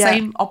guy, the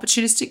same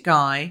opportunistic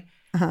guy,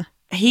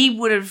 he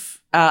would have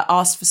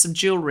asked for some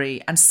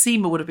jewellery, and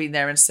Seema would have been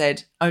there and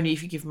said, only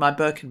if you give me my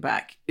Birkin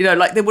back. You know,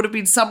 like there would have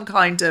been some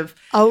kind of...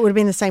 Oh, it would have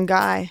been the same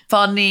guy.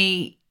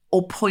 Funny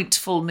or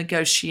pointful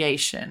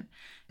negotiation.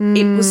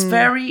 It was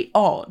very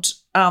odd.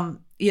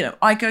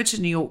 I go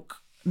to New York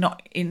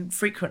not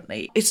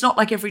infrequently. It's not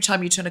like every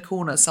time you turn a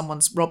corner,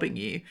 someone's robbing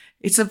you.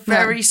 It's a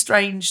very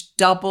strange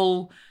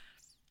double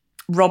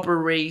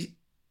robbery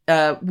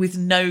with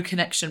no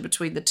connection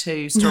between the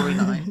two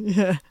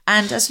storyline.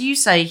 And as you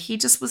say, he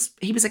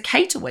was a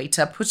cater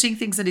waiter putting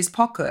things in his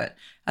pocket,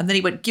 and then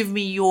he went, give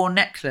me your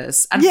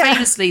necklace. And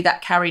famously,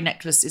 that Carrie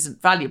necklace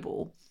isn't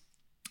valuable.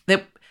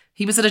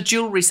 He was at a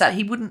jewellery set.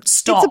 He wouldn't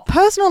stop. It's a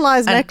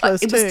personalised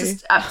necklace it too. It was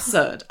just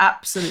absurd.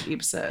 Absolutely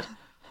absurd.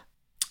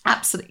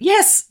 Absolutely.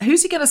 Yes.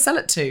 Who's he going to sell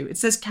it to? It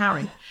says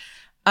Carrie.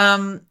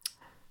 Bitsy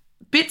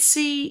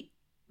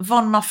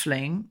von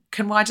Muffling,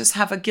 can I just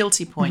have a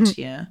guilty point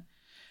here?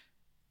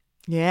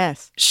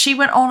 Yes. She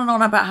went on and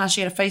on about how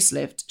she had a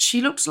facelift.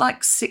 She looked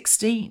like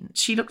 16.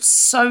 She looked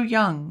so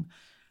young.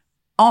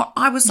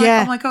 I was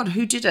like, oh my God,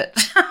 who did it?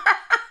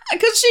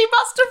 Because she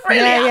must have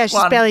really had she's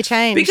one. barely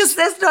changed. Because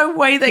there's no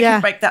way they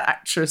can make that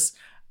actress.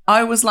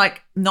 I was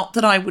like, not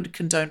that I would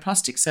condone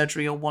plastic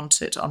surgery or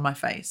want it on my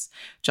face,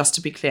 just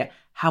to be clear.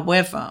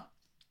 However,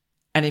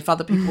 and if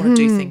other people want to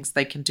do things,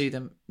 they can do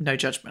them, no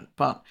judgment.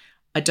 But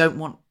I don't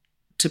want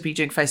to be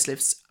doing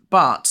facelifts,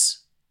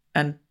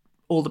 and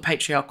all the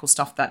patriarchal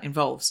stuff that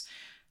involves.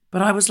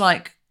 But I was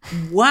like,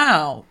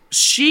 wow,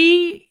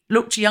 she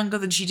looked younger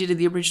than she did in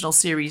the original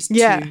series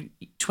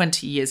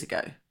 20 years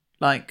ago.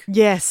 Like,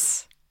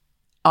 yes.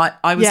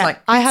 I was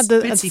like, I had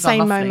the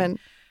same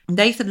moment.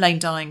 Nathan Lane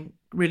dying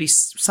really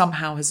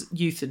somehow has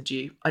youthened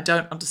you. I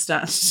don't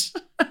understand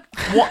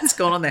what's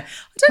gone on there.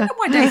 I don't know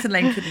why Nathan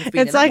Lane couldn't have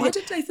been in. Why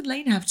did Nathan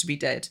Lane have to be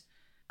dead?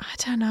 I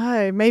don't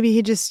know. Maybe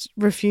he just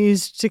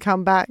refused to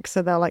come back,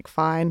 so they're like,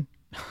 fine.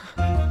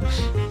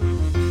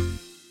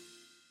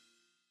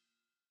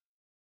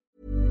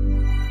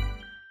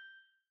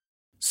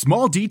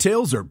 Small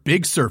details are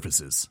big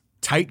surfaces.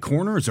 Tight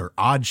corners are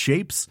odd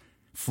shapes.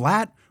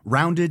 Flat,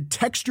 rounded,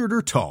 textured,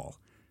 or tall.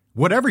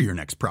 Whatever your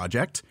next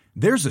project,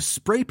 there's a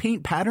spray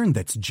paint pattern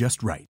that's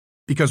just right.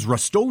 Because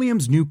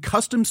Rust-Oleum's new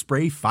Custom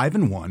Spray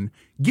 5-in-1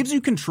 gives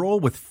you control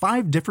with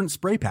 5 different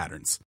spray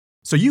patterns.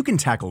 So you can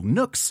tackle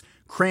nooks,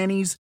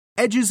 crannies,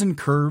 edges, and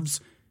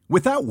curves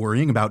without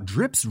worrying about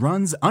drips,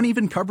 runs,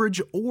 uneven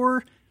coverage,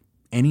 or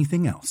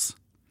anything else.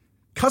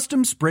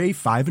 Custom Spray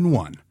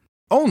 5-in-1.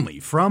 Only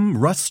from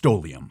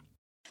Rust-Oleum.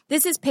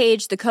 This is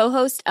Paige, the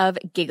co-host of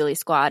Giggly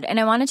Squad, and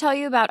I want to tell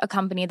you about a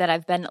company that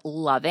I've been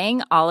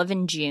loving, Olive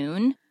 &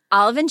 June.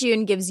 Olive &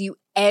 June gives you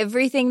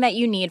everything that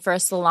you need for a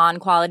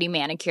salon-quality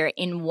manicure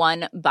in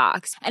one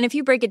box. And if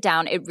you break it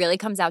down, it really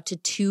comes out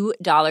to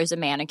 $2 a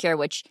manicure,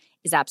 which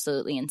is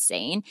absolutely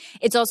insane.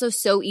 It's also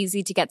so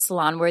easy to get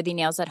salon-worthy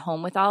nails at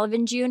home with Olive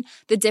 & June.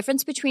 The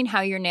difference between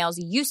how your nails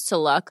used to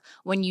look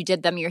when you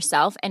did them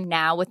yourself and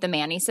now with the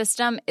Mani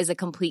system is a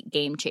complete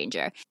game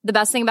changer. The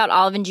best thing about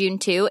Olive & June,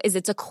 too, is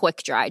it's a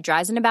quick dry.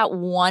 Dries in about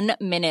 1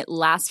 minute,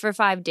 lasts for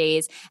 5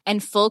 days,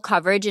 and full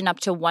coverage in up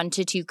to 1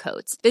 to 2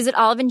 coats. Visit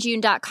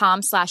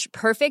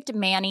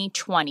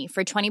oliveandjune.com/perfectmani20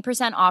 for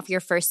 20% off your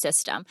first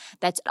system.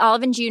 That's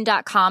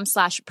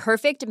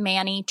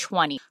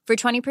oliveandjune.com/perfectmani20 for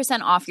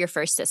 20% off your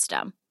first system.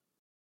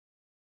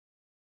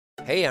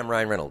 Hey, I'm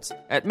Ryan Reynolds.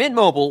 At Mint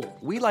Mobile,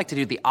 we like to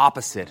do the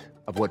opposite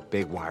of what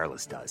Big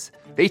Wireless does.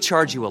 They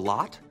charge you a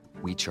lot,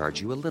 we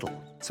charge you a little.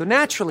 So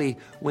naturally,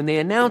 when they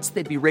announced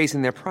they'd be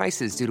raising their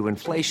prices due to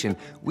inflation,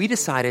 we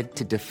decided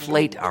to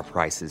deflate our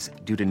prices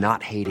due to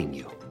not hating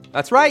you.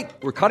 That's right.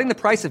 We're cutting the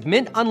price of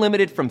Mint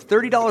Unlimited from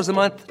 $30 a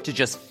month to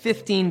just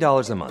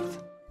 $15 a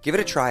month. Give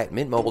it a try at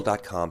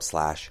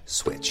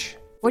mintmobile.com/switch.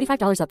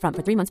 $45 up front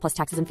for 3 months plus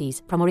taxes and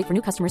fees. Promo rate for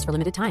new customers for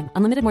limited time.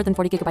 Unlimited more than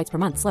 40 gigabytes per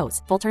month.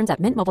 Slows full terms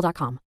at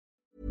mintmobile.com.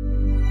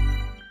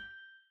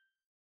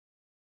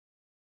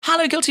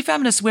 Hello, Guilty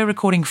Feminists. We're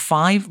recording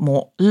 5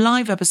 more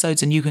live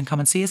episodes, and you can come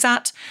and see us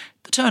at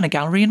the Turner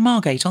Gallery in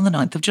Margate on the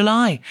 9th of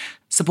July,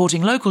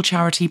 supporting local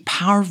charity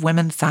Power of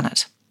Women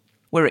Thanet.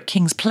 We're at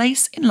King's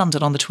Place in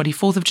London on the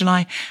 24th of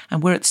July,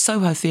 and we're at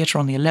Soho Theatre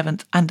on the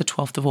 11th and the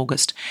 12th of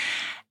August.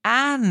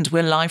 And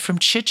we're live from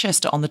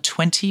Chichester on the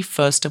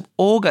 21st of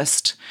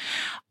August.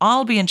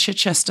 I'll be in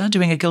Chichester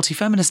doing a Guilty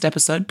Feminist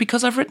episode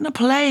because I've written a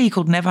play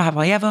called Never Have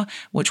I Ever,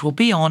 which will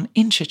be on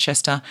in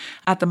Chichester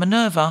at the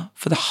Minerva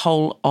for the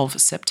whole of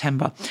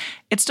September.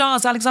 It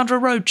stars Alexandra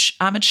Roach,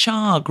 Ahmed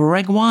Shah,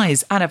 Greg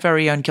Wise, and our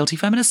very own Guilty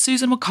Feminist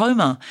Susan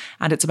Wakoma.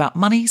 And it's about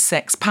money,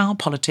 sex, power,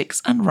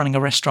 politics, and running a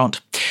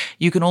restaurant.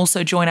 You can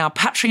also join our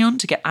Patreon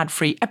to get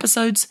ad-free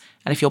episodes.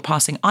 And if you're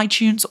passing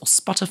iTunes or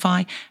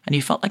Spotify and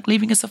you felt like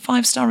leaving us a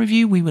 5-star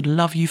review, we would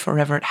love you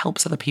forever. It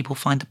helps other people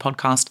find the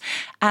podcast,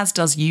 as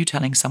does you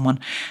telling someone.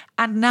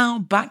 And now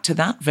back to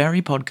that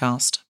very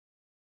podcast.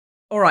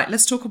 All right,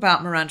 let's talk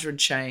about Miranda and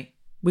Che.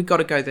 We've got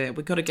to go there.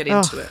 We've got to get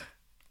into it.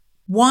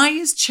 Why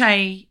is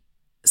Che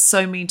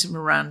so mean to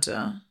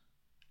Miranda?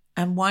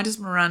 And why does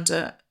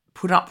Miranda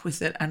put up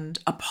with it and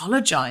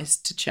apologise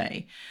to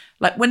Che?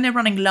 Like when they're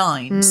running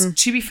lines,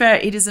 to be fair,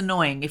 it is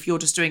annoying if you're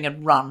just doing a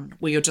run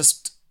where you're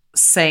just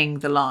saying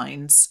the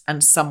lines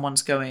and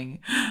someone's going,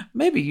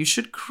 maybe you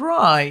should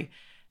cry.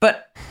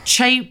 But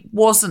Che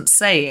wasn't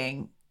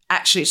saying,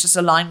 actually, it's just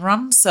a line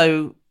run,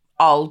 so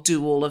I'll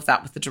do all of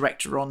that with the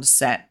director on the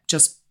set.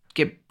 Just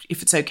give,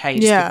 if it's okay,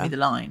 just give me the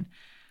line.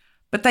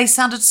 But they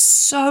sounded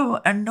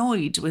so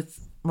annoyed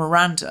with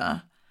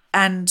Miranda,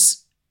 and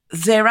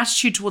their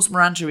attitude towards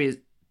Miranda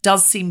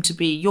does seem to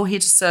be, you're here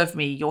to serve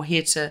me, you're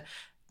here to...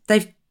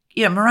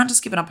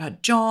 Miranda's given up her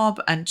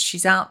job and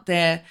she's out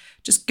there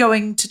just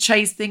going to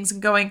chase things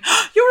and going,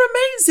 oh, you're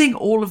amazing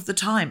all of the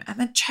time. And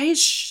then Che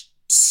is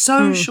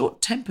so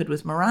short-tempered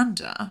with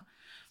Miranda.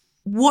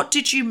 What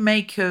did you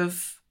make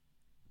of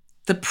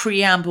the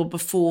preamble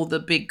before the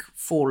big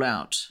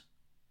fallout?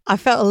 I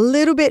felt a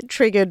little bit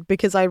triggered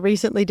because I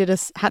recently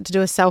had to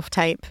do a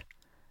self-tape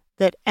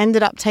that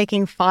ended up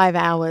taking 5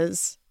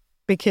 hours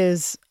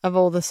because of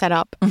all the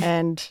setup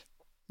and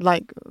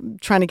like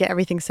trying to get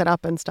everything set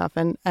up and stuff.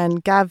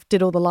 And Gav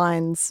did all the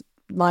line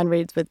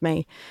reads with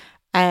me.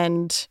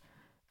 And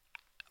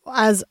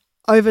as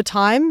over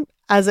time,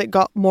 as it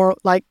got more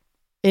like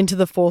into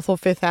the 4th or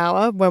 5th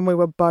hour, when we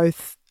were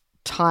both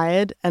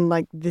tired and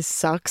like, this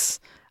sucks,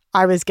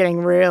 I was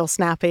getting real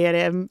snappy at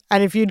him.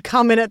 And if you'd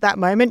come in at that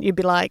moment, you'd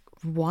be like,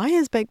 why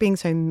is Beck being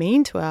so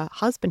mean to her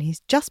husband?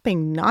 He's just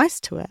being nice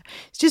to her.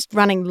 He's just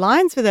running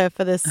lines with her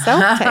for this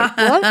self-tape.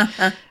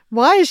 What?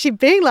 Why is she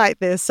being like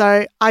this?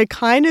 So I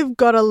kind of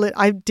got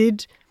I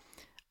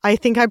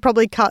think I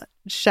probably cut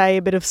Che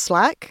a bit of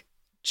slack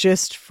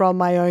just from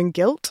my own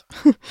guilt.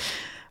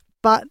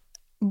 But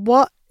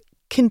what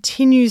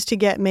continues to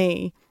get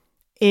me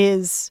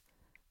is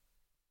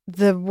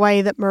the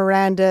way that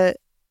Miranda,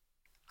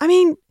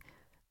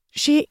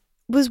 she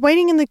was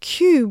waiting in the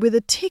queue with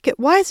a ticket.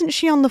 Why isn't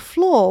she on the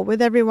floor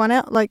with everyone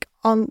else?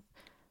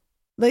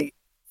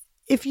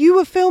 If you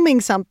were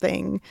filming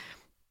something,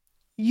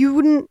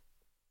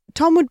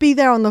 Tom would be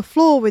there on the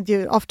floor with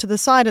you off to the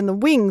side in the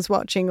wings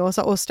watching or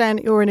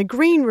standing or in a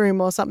green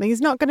room or something.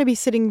 He's not going to be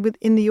sitting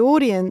in the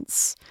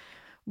audience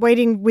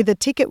waiting with a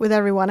ticket with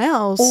everyone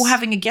else. Or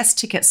having a guest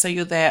ticket so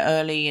you're there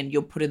early and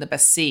you're put in the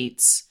best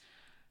seats.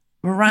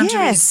 Miranda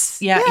is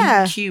in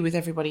the queue with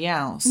everybody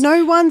else.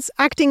 No one's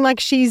acting like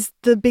she's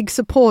the big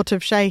support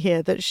of Che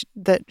here,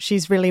 that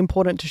she's really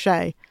important to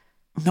Che.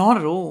 Not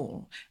at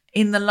all.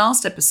 In the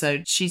last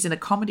episode, she's in a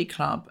comedy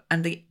club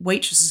and the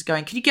waitress is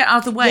going, can you get out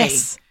of the way?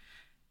 Yes.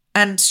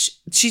 And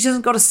she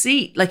hasn't got a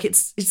seat. Like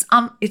it's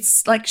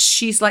like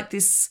she's like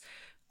this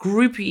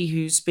groupie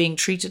who's being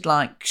treated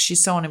like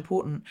she's so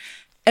unimportant.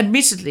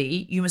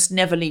 Admittedly, you must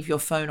never leave your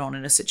phone on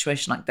in a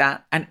situation like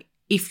that. And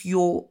if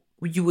you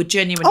were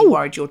genuinely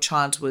worried your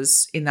child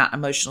was in that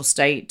emotional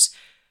state,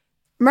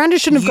 Miranda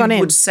shouldn't have gone in.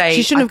 Would say,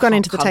 she shouldn't have gone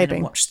into the taping.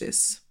 And watch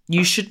this.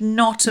 You should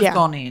not have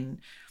gone in.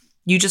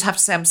 You just have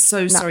to say, I'm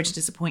so sorry to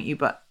disappoint you,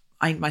 but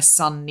my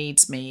son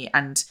needs me.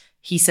 And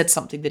he said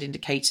something that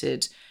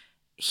indicated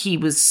he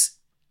was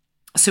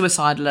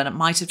suicidal, and it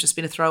might have just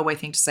been a throwaway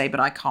thing to say, but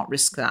I can't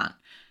risk that.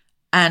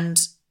 And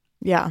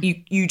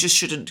you just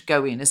shouldn't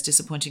go in, as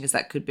disappointing as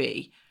that could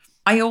be.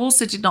 I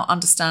also did not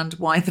understand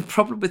why the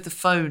problem with the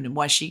phone and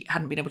why she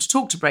hadn't been able to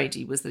talk to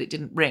Brady was that it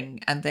didn't ring,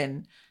 and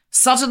then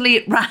suddenly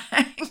it rang.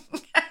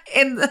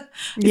 The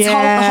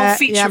whole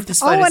feature of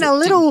this phone is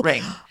it didn't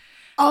ring.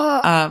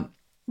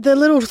 The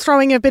little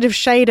throwing a bit of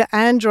shade at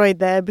Android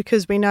there,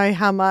 because we know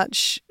how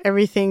much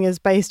everything is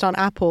based on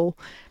Apple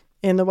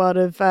in the world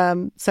of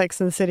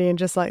Sex and the City and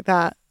just like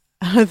that.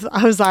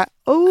 I was like,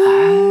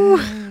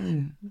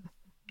 oh.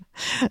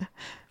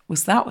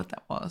 Was that what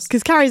that was?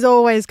 Because Carrie's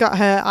always got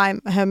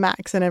her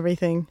Macs and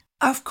everything.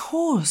 Of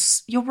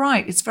course. You're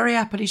right. It's very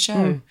Apple-y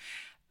show.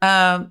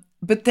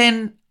 But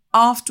then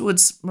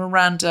afterwards,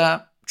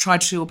 Miranda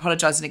tried to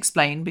apologise and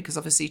explain because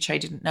obviously Che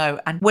didn't know.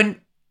 And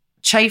when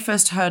Che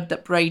first heard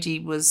that Brady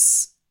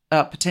was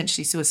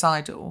potentially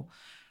suicidal,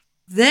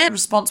 their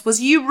response was,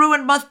 you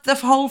ruined the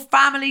whole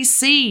family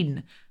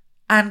scene.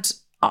 And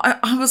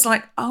I was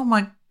like, oh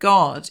my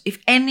God, if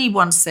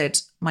anyone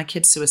said my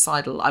kid's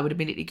suicidal, I would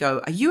immediately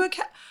go, are you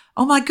okay?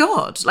 oh my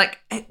God, like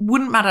it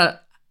wouldn't matter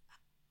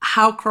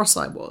how cross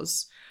I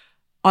was.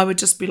 I would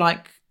just be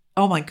like,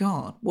 oh my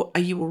God, what,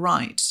 are you all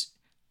right?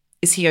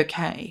 Is he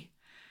okay?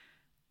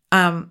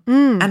 And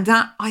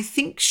that, I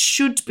think,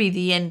 should be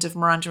the end of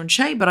Miranda and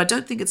Shay, but I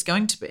don't think it's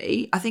going to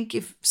be. I think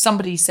if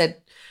somebody said,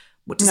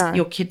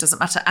 your kid doesn't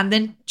matter. And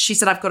then she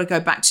said, I've got to go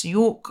back to New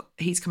York.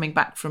 He's coming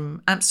back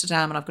from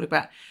Amsterdam and I've got to go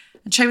back.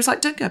 And Shay was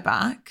like, don't go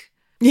back.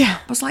 Yeah.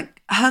 I was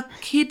like, her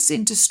kid's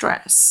in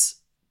distress.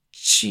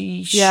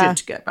 She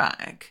should go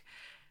back.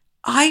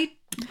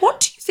 What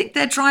do you think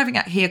they're driving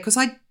at here? Because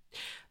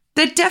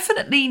they're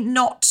definitely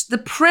not, the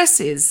press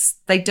is,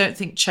 they don't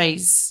think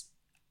Shay's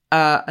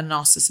a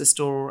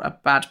narcissist or a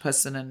bad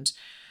person,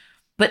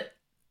 but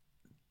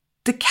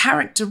the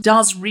character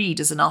does read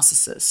as a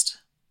narcissist.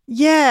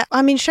 Yeah,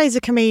 I mean, Shay's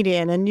a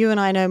comedian, and you and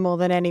I know more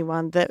than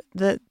anyone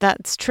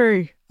that's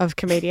true of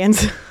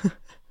comedians.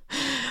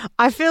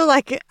 I feel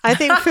like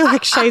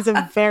Shay's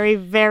a very,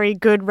 very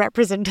good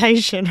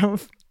representation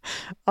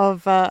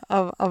of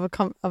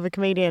a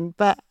comedian.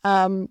 But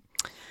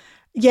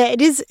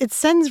it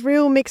sends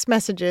real mixed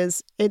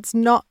messages. It's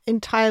not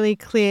entirely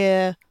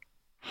clear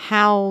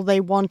how they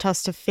want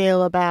us to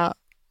feel about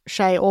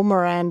Shay or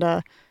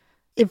Miranda.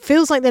 It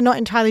feels like they're not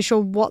entirely sure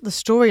what the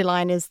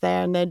storyline is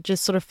there, and they're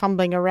just sort of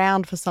fumbling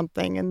around for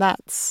something. And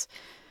that's...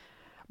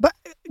 But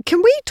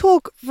can we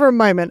talk for a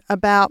moment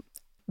about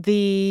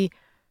the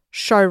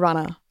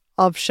showrunner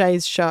of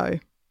Shay's show?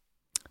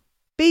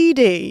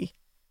 BD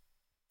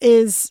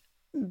is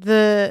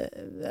the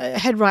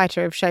head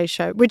writer of Shay's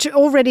show, which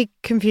already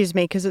confused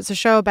me because it's a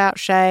show about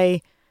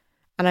Shay,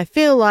 and I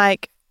feel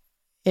like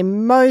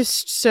in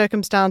most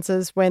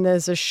circumstances when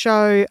there's a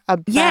show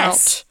about...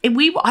 Yes,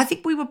 I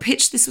think we were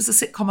pitched this was a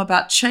sitcom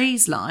about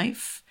Shay's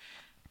life,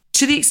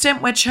 to the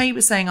extent where Shay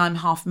was saying, I'm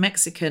half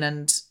Mexican,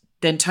 and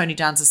then Tony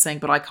Danza saying,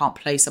 but I can't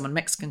play someone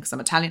Mexican because I'm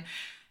Italian.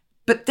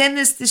 But then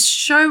there's this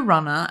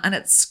showrunner, and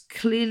it's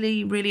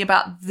clearly really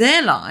about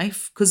their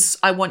life, because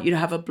I want you to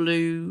have a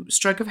blue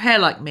stroke of hair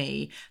like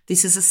me.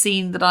 This is a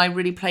scene that I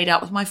really played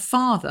out with my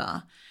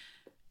father.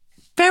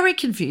 Very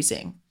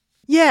confusing.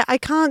 Yeah, I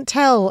can't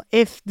tell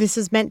if this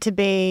is meant to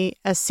be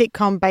a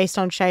sitcom based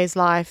on Shay's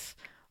life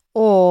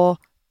or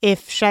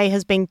if Shay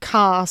has been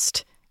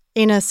cast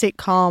in a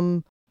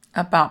sitcom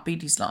about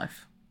BD's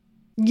life.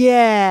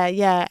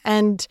 Yeah.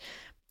 And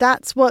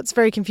that's what's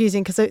very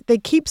confusing, because they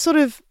keep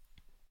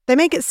they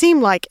make it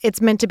seem like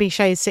it's meant to be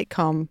Shay's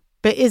sitcom,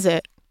 but is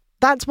it?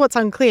 That's what's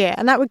unclear.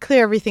 And that would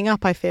clear everything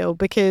up, I feel,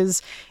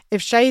 because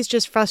if Shay's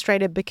just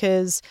frustrated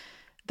because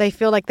they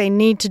feel like they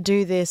need to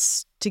do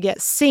this to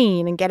get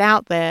seen and get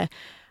out there,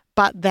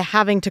 but they're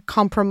having to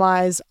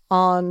compromise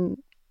on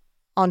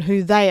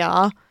who they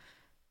are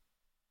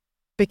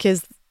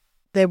because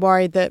they're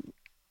worried that,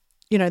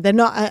 they're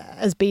not,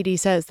 as BD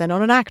says, they're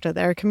not an actor,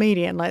 they're a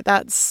comedian. Like,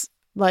 that's,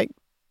 like,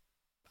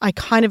 I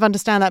kind of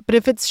understand that. But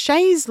if it's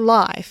Shay's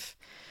life,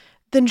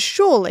 then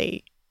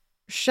surely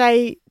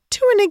Shay,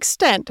 to an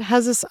extent,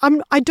 has this...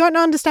 I don't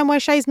understand why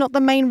Shay's not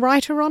the main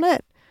writer on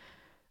it.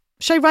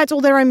 Shay writes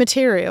all their own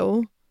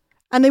material,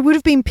 and they would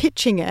have been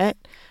pitching it.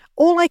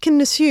 All I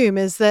can assume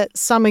is that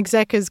some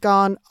exec has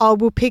gone, oh,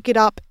 we'll pick it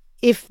up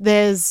if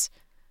there's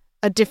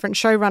a different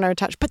showrunner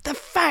attached. But the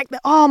fact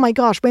that, oh my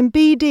gosh, when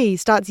BD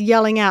starts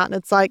yelling out, and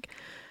it's like,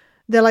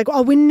 they're like,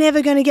 oh, we're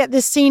never going to get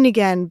this scene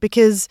again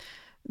because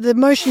the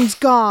emotion's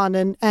gone,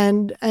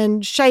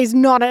 and Shay's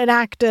not an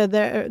actor,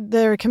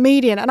 they're a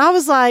comedian. And I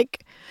was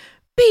like,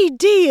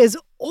 BD is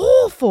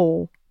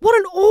awful. What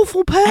an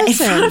awful person. In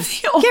front of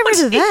the Get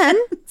rid of them.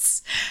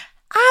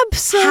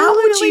 Absolutely. How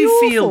would you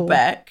awful. feel,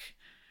 Beck,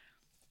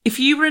 if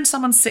you were in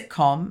someone's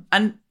sitcom,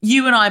 and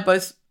you and I are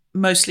both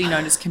mostly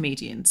known as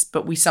comedians,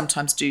 but we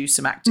sometimes do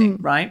some acting,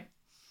 right?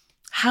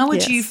 How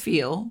would you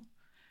feel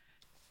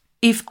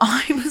if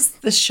I was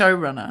the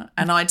showrunner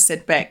and I'd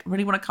said, Beck, I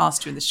really want to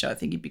cast you in this show. I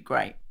think you'd be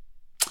great.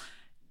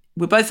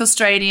 We're both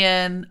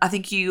Australian. I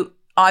think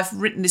I've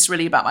written this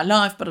really about my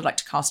life, but I'd like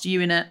to cast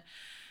you in it.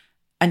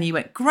 And you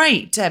went,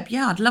 great, Deb,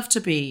 yeah, I'd love to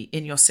be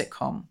in your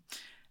sitcom.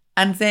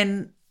 And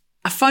then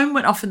a phone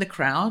went off in the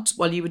crowd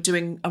while you were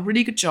doing a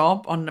really good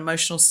job on an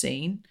emotional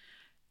scene.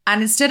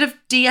 And instead of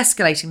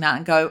de-escalating that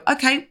and go,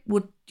 okay,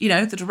 well,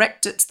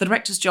 it's the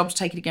director's job to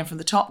take it again from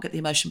the top, get the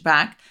emotion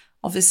back.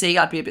 Obviously,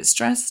 I'd be a bit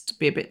stressed,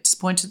 be a bit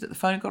disappointed that the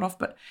phone got off.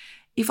 But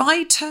if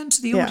I turned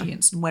to the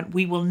audience and went,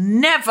 we will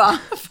never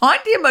find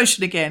the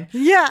emotion again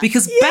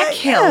because Beck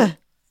Hill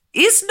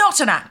is not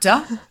an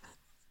actor.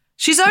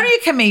 She's only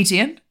a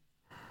comedian.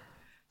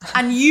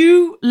 And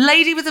you,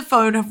 lady with the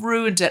phone, have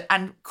ruined it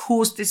and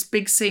caused this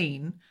big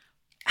scene.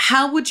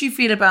 How would you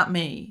feel about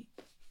me?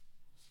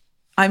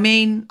 I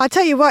mean... I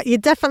tell you what,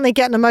 you'd definitely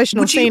get an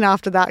emotional scene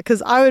after that,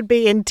 because I would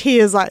be in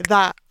tears like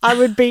that. I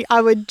would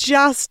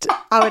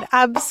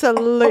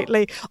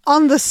absolutely,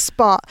 on the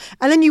spot.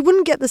 And then you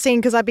wouldn't get the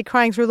scene because I'd be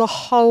crying through the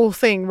whole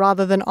thing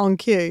rather than on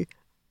cue.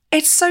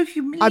 It's so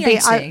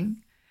humiliating.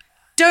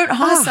 Don't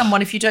hire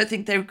someone if you don't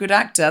think they're a good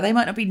actor. They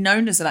might not be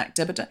known as an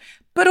actor,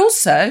 but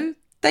also...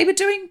 they were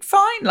doing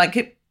fine.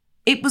 Like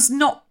it was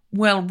not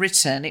well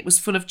written. It was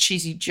full of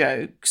cheesy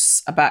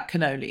jokes about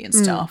cannoli and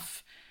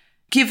stuff.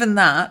 Given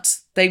that,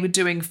 they were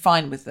doing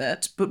fine with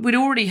it. But we'd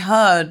already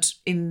heard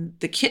in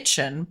the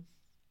kitchen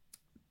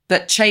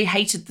that Che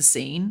hated the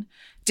scene,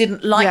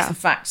 didn't like the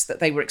fact that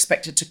they were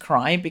expected to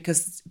cry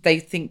because they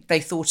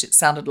thought it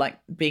sounded like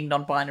being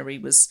non-binary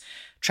was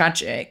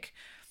tragic,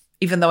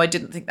 even though I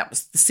didn't think that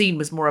was the scene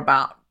was more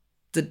about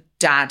the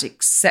dad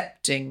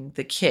accepting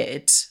the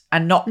kid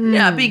and not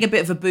being a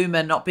bit of a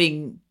boomer, not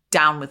being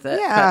down with it.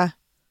 Yeah.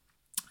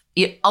 But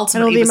it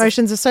ultimately and all the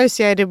emotions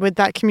associated with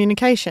that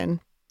communication.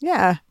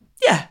 Yeah.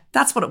 Yeah,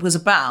 that's what it was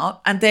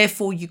about. And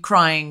therefore you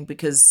crying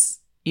because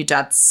your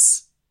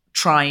dad's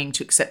trying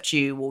to accept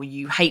you, or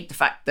you hate the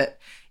fact that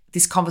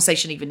this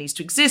conversation even needs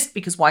to exist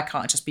because why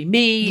can't it just be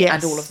me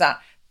and all of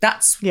that.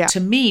 That's, to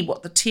me,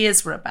 what the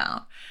tears were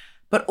about.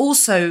 But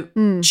also,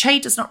 Che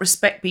does not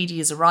respect BD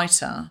as a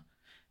writer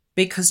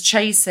because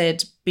Che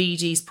said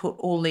BD's put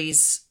all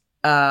these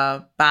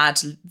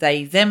bad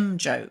they-them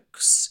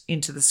jokes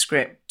into the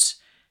script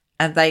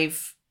and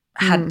they've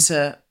had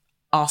to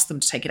ask them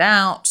to take it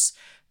out.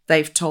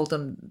 They've told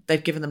them,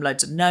 they've given them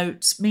loads of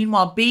notes.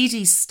 Meanwhile,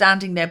 BD's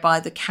standing there by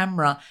the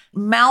camera,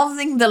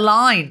 mouthing the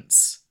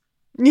lines.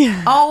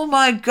 Yeah. Oh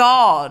my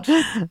God.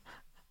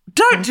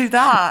 Don't do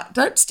that.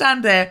 Don't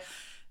stand there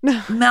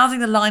mouthing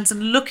the lines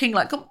and looking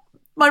like, oh,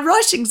 my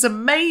writing's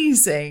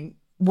amazing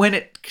when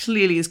it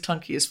clearly is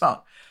clunky as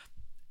fuck.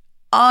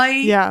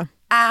 I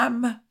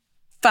am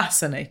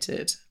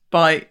fascinated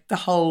by the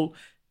whole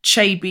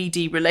Che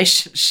BD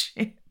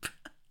relationship.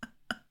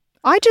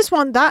 I just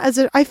want that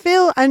I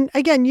feel, and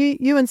again,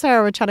 you and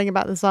Sarah were chatting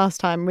about this last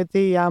time with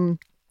the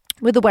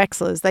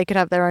Wexlers. They could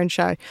have their own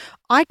show.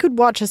 I could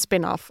watch a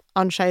spin-off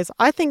on Che's.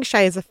 I think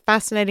Che is a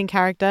fascinating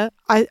character.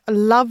 I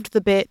loved the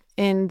bit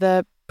in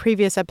the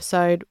previous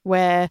episode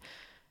where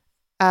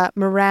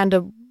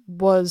Miranda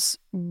was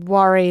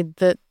worried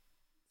that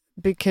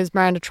because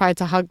Miranda tried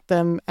to hug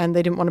them and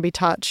they didn't want to be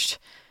touched,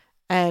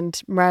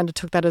 and Miranda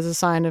took that as a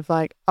sign of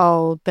like,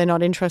 oh, they're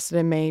not interested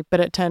in me.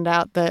 But it turned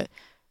out that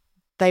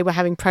they were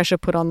having pressure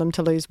put on them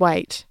to lose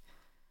weight.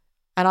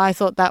 And I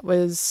thought that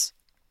was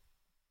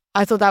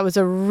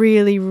a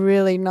really,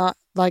 really not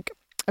like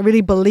a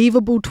really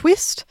believable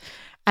twist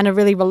and a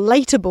really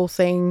relatable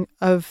thing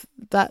of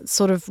that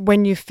sort of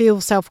when you feel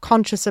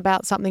self-conscious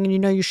about something and you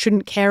know you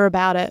shouldn't care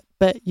about it,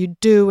 but you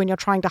do, and you're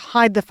trying to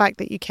hide the fact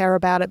that you care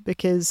about it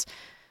because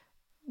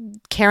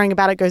caring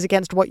about it goes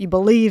against what you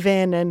believe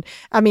in. And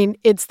I mean,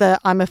 it's the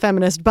I'm a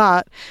feminist,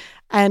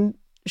 and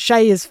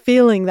Che is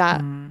feeling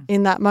that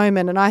in that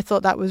moment. And I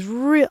thought that was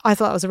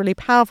a really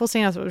powerful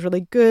scene. I thought it was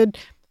really good.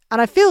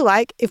 And I feel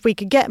like if we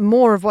could get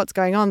more of what's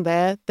going on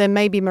there, then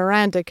maybe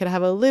Miranda could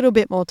have a little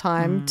bit more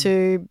time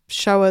to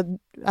show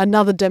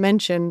another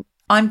dimension.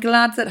 I'm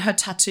glad that her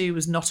tattoo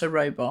was not a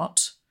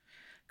robot,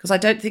 because I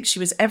don't think she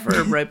was ever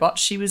a robot.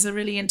 She was a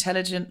really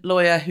intelligent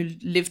lawyer who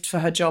lived for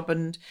her job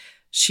and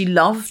she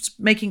loved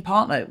making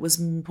partner. It was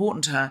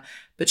important to her.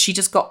 But she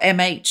just got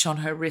MH on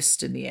her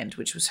wrist in the end,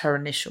 which was her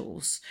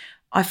initials.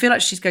 I feel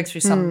like she's going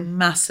through some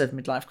massive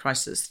midlife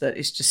crisis that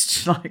is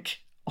just like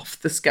off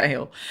the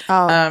scale.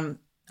 And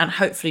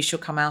hopefully she'll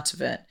come out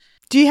of it.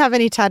 Do you have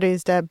any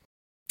tattoos, Deb?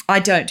 I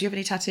don't. Do you have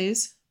any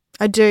tattoos?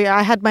 I do.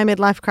 I had my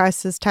midlife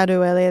crisis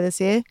tattoo earlier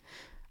this year.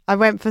 I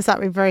went for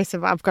something very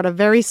simple. I've got a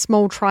very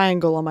small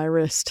triangle on my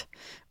wrist,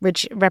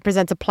 which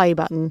represents a play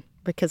button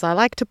because I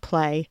like to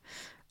play.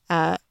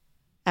 And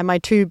my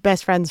two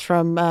best friends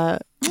from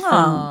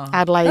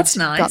Adelaide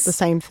got the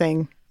same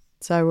thing.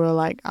 So we were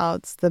like, oh,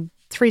 it's the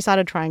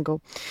three-sided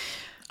triangle.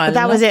 But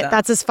that was it.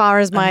 That's as far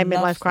as my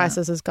midlife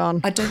crisis has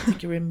gone. I don't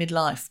think you're in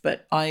midlife,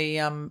 but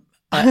I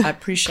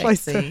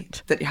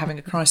appreciate that you're having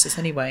a crisis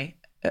anyway.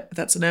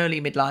 That's an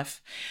early midlife.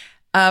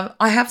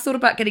 I have thought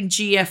about getting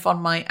GF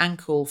on my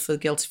ankle for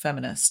Guilty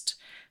Feminist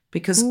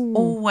because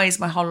always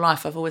my whole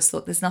life I've always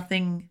thought there's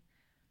nothing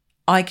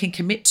I can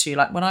commit to.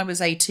 Like when I was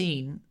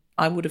 18,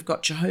 I would have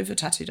got Jehovah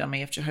tattooed on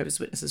me if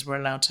Jehovah's Witnesses were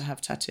allowed to have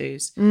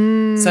tattoos.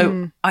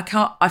 So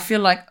I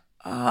feel like,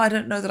 I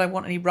don't know that I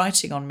want any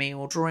writing on me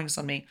or drawings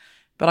on me,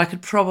 but I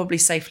could probably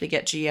safely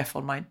get GF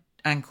on my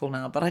ankle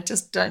now, but I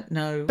just don't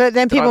know. But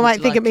then people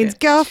might think it means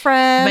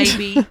girlfriend.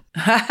 Maybe.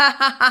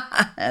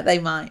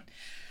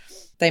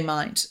 They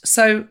might.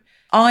 So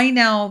I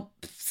now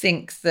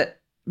think that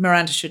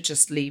Miranda should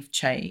just leave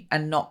Che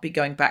and not be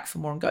going back for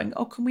more and going,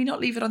 oh, can we not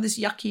leave it on this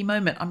yucky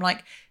moment? I'm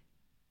like,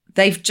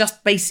 they've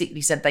just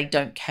basically said they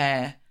don't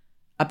care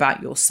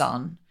about your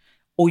son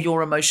or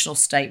your emotional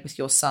state with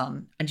your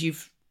son. And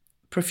you've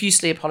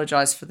profusely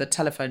apologized for the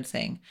telephone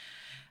thing.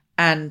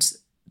 And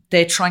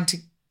they're trying to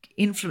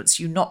influence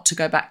you not to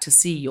go back to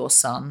see your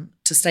son,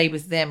 to stay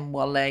with them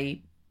while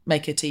they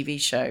make a TV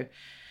show.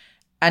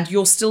 And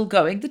you're still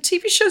going, the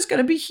TV show's going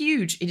to be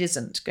huge. It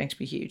isn't going to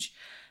be huge.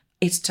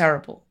 It's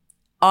terrible.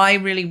 I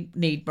really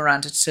need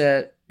Miranda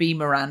to be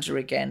Miranda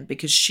again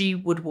because she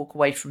would walk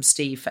away from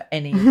Steve for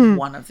any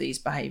one of these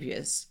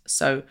behaviours.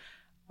 So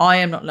I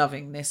am not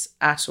loving this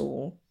at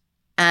all.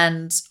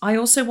 And I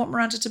also want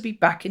Miranda to be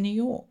back in New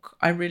York.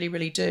 I really,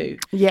 really do.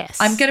 Yes.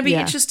 I'm going to be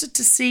interested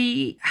to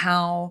see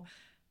how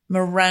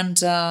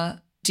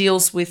Miranda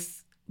deals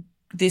with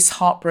this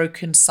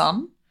heartbroken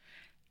son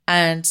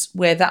and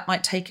where that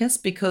might take us,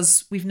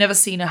 because we've never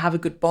seen her have a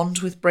good bond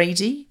with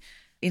Brady.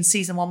 In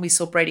season 1, we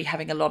saw Brady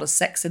having a lot of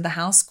sex in the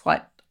house,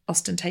 quite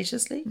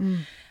ostentatiously.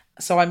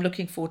 So I'm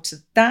looking forward to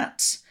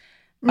that.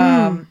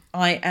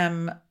 I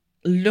am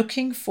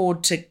looking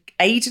forward to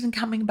Aiden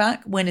coming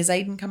back. When is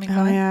Aiden coming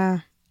back? Yeah.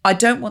 I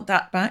don't want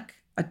that back.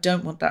 I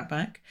don't want that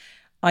back.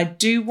 I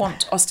do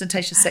want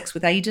ostentatious sex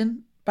with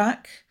Aiden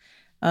back.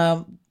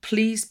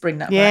 Please bring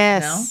that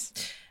back now.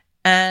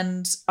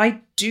 And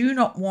I do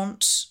not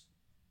want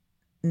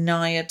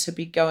Naya to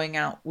be going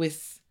out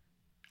with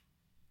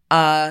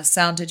a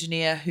sound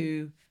engineer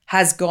who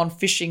has gone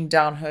fishing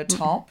down her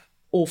top.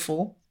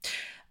 Awful.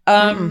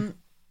 I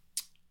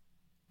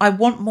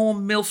want more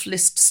MILF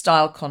list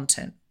style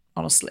content,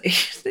 honestly.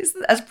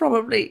 That's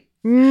probably...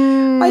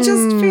 I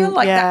just feel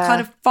like that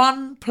kind of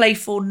fun,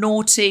 playful,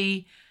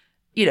 naughty,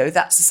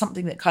 that's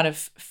something that kind of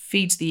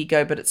feeds the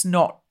ego, but it's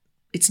not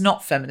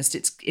feminist.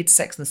 It's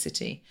Sex and the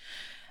City.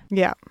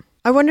 Yeah.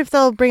 I wonder if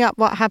they'll bring up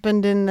what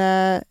happened in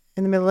the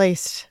Middle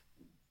East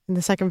in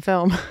the second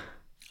film.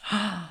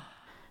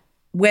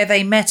 Where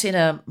they met in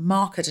a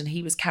market and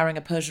he was carrying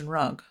a Persian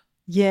rug.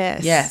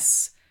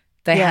 Yes.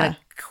 They had a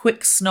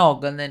quick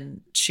snog and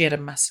then she had a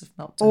massive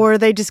meltdown. Or are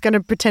they just going to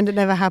pretend it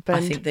never happened?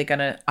 I think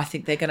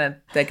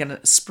they're gonna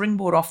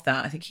springboard off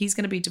that. I think he's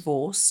going to be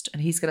divorced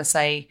and he's going to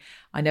say,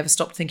 "I never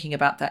stopped thinking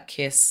about that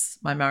kiss.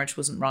 My marriage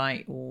wasn't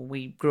right, or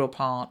we grew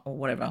apart, or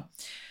whatever.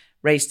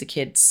 Raised the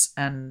kids,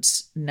 and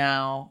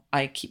now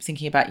I keep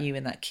thinking about you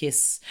in that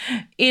kiss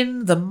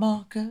in the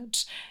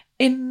market,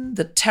 in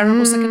the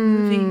terrible second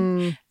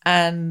movie."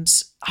 And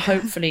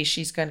hopefully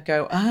she's going to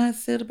go, "I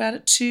thought about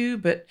it too,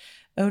 but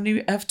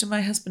only after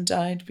my husband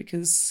died,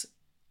 because,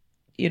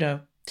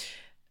 I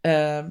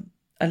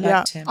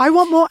liked him." I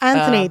want more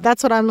Anthony.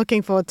 That's what I'm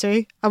looking forward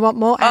to. I want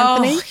more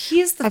Anthony.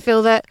 He's the I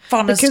feel that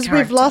funnest because character.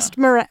 we've lost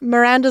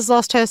Miranda's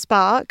lost her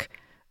spark.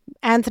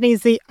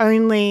 Anthony's the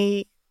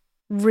only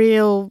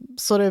real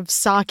sort of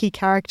Saki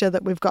character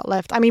that we've got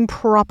left. I mean,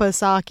 proper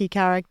Saki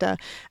character.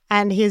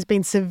 And he has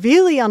been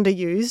severely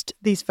underused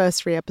these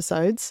first 3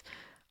 episodes.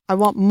 I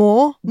want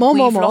more.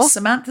 We've lost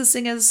Samantha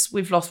singers.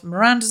 We've lost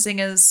Miranda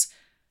singers.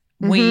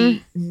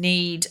 We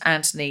need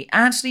Anthony.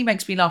 Anthony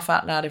makes me laugh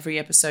out loud every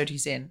episode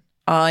he's in.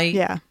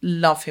 I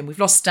love him. We've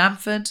lost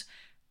Stanford.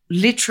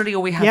 Literally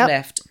all we have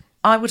left.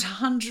 I would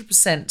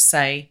 100%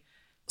 say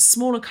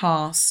smaller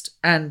cast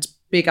and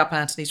big up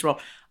Anthony's role.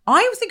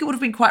 I would think it would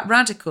have been quite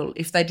radical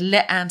if they'd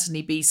let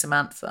Anthony be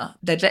Samantha.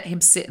 They'd let him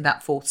sit in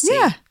that 4th seat.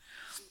 Yeah.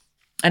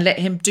 And let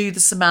him do the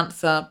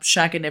Samantha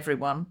shagging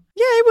everyone.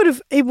 Yeah,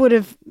 it would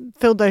have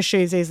filled those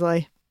shoes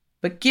easily.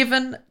 But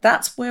given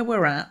that's where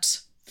we're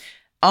at,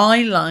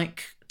 I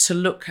like to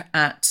look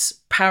at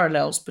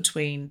parallels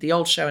between the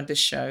old show and this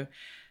show.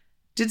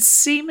 Did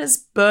Seema's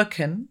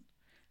Birkin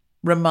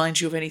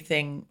remind you of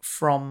anything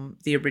from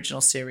the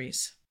original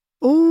series?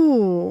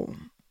 Ooh.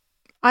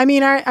 I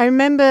mean, I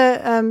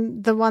remember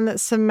the one that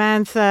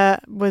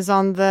Samantha was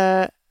on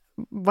the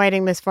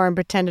waiting list for and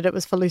pretended it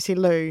was for Lucy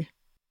Liu.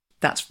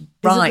 That's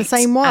right. Is it the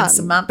same one, and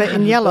Samantha but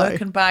in had yellow? Her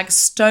Birkin bag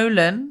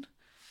stolen.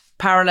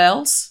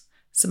 Parallels.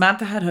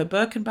 Samantha had her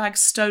Birkin bag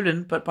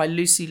stolen, but by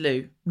Lucy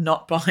Liu,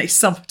 not by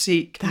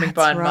somebody coming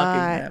by and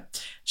mugging her.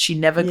 She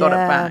never got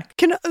it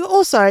back.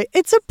 Also,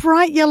 it's a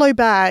bright yellow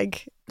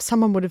bag.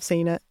 Someone would have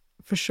seen it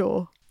for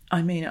sure.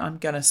 I mean, I'm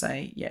going to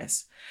say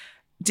yes.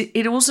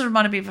 It also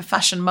reminded me of a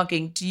fashion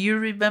mugging. Do you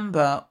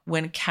remember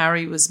when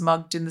Carrie was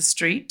mugged in the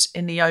street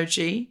in the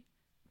OG,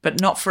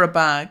 but not for a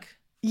bag?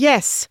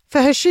 Yes,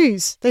 for her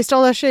shoes. They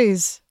stole her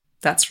shoes.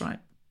 That's right.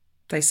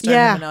 They stole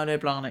her Manolo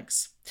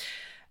Blahniks.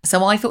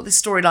 So I thought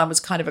this storyline was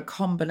kind of a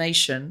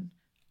combination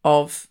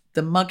of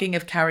the mugging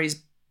of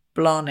Carrie's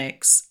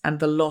Blahniks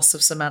and the loss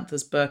of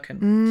Samantha's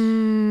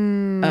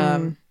Birkin.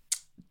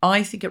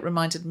 I think it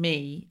reminded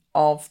me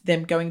of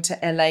them going to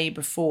LA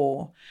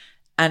before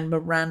and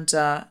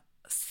Miranda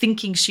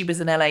thinking she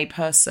was an LA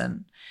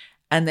person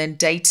and then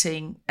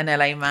dating an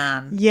LA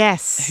man.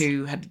 Yes.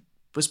 Who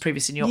was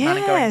previously New York man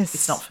and going,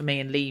 "It's not for me,"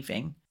 and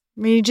leaving.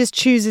 I mean, he just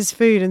chooses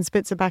food and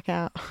spits it back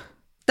out.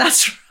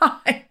 That's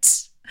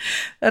right.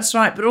 That's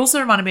right. But also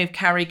reminded me of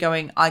Carrie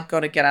going, "I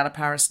got to get out of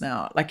Paris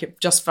now." Like it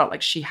just felt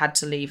like she had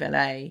to leave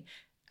LA.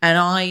 And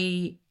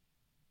I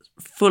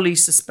fully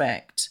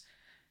suspect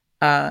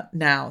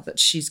now that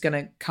she's going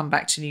to come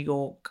back to New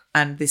York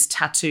and this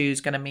tattoo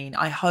is going to mean,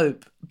 I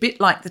hope, a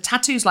bit like the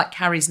tattoo's like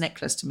Carrie's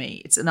necklace to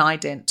me. It's an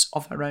ident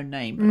of her own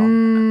name. But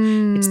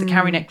on her. It's the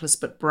Carrie necklace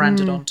but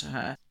branded onto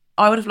her.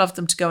 I would have loved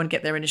them to go and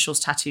get their initials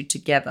tattooed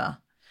together.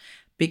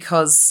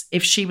 Because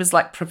if she was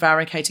like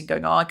prevaricating,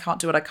 going, "Oh, I can't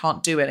do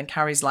it," and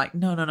Carrie's like,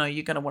 no,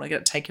 you're going to want to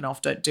get it taken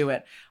off, don't do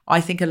it. I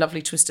think a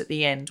lovely twist at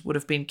the end would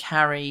have been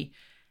Carrie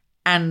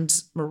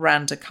and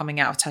Miranda coming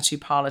out of Tattoo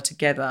Parlor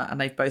together, and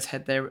they've both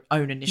had their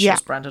own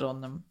initials branded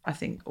on them, I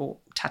think, or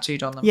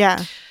tattooed on them.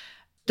 Yeah.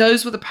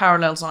 Those were the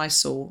parallels I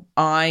saw.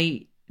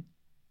 I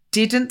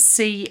didn't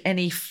see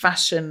any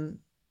fashion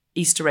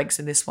Easter eggs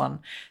in this one.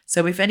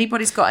 So if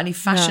anybody's got any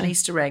fashion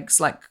Easter eggs,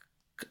 like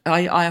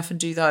I often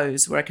do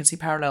those where I can see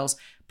parallels.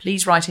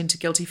 Please write into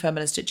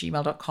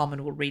guiltyfeminist@gmail.com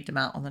and we'll read them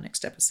out on the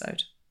next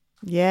episode.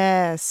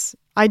 Yes.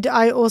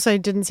 I also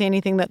didn't see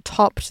anything that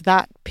topped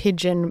that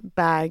pigeon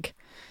bag.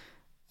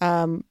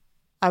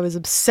 I was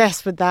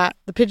obsessed with that.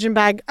 The pigeon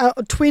bag,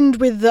 twinned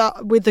with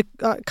the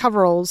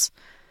coveralls,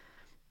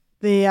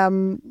 the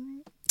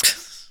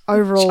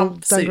overall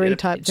dungaree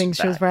type thing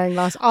she was wearing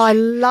last. Oh, I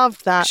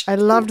loved that. I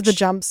loved the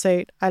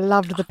jumpsuit. I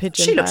loved the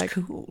pigeon bag. She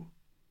looked cool.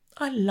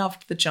 I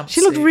loved the jumpsuit.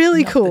 She looked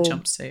really cool. The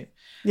jumpsuit.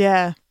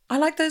 Yeah. I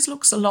like those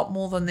looks a lot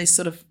more than this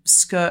sort of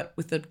skirt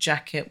with the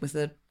jacket, with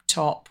the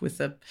top, with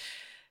the...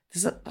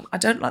 I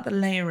don't like the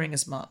layering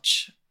as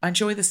much. I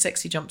enjoy the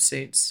sexy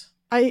jumpsuits.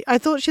 I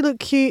thought she looked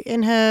cute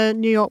in her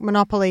New York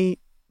Monopoly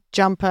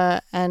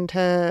jumper and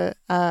her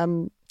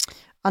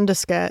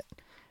underskirt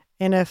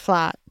in her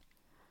flat.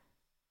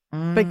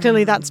 But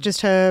clearly that's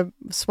just her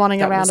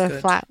swanning around her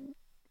flat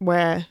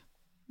wear.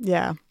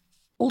 Yeah.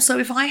 Also,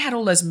 if I had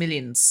all those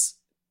millions,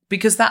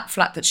 because that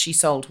flat that she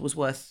sold was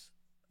worth,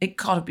 it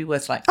can't be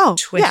worth like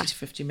 20 to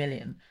 50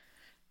 million.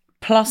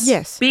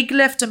 Plus, Big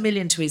left $1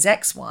 million to his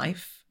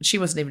ex-wife. She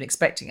wasn't even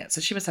expecting it,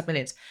 so she must have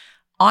millions.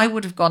 I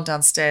would have gone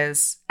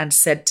downstairs and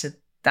said to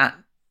that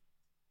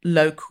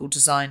local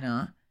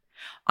designer,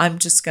 I'm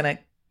just going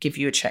to give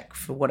you a check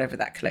for whatever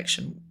that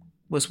collection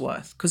was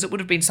worth, because it would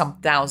have been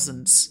some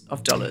thousands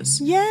of dollars.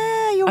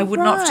 Yeah, you're right. I would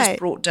not have just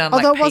brought down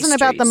Although like it wasn't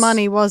about the pastries.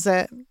 money, was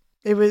it?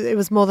 It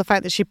was more the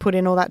fact that she put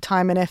in all that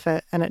time and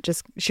effort, and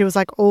she was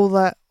like, all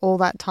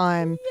that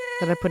time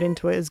that I put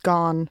into it is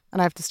gone,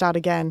 and I have to start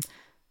again.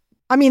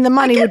 I mean, the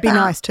money would be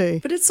nice too.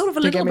 But it's sort of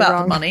a little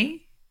about the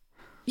money.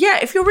 Yeah,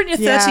 if you're in your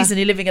 30s and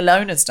you're living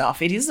alone and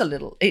stuff, it is a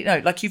little,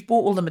 like you've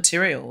bought all the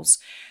materials.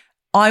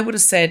 I would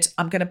have said,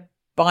 I'm going to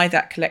buy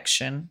that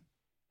collection,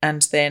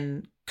 and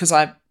then, because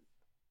I've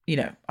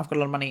got a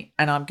lot of money,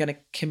 and I'm going to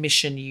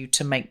commission you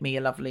to make me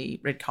a lovely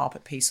red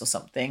carpet piece or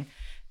something,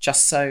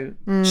 just so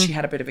she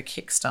had a bit of a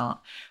kickstart.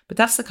 But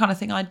that's the kind of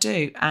thing I'd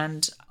do.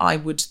 And I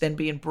would then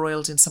be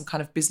embroiled in some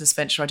kind of business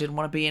venture I didn't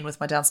want to be in with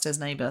my downstairs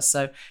neighbour.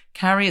 So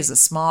Carrie is a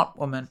smart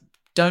woman.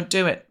 Don't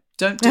do it.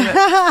 Don't do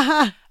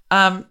it.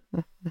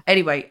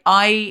 Anyway,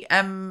 I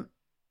am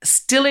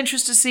still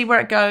interested to see where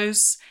it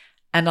goes.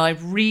 And I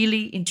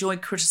really enjoy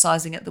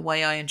criticising it the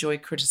way I enjoy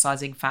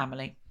criticising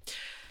family.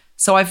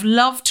 So I've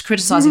loved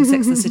criticising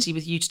Sex and the City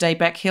with you today,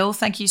 Beck Hill.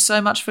 Thank you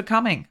so much for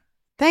coming.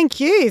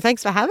 Thank you.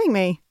 Thanks for having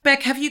me.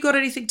 Beck, have you got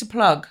anything to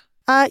plug?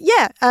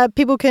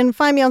 People can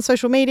find me on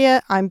social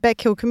media. I'm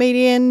Beck Hill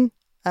Comedian,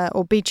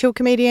 or Be Chill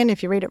Comedian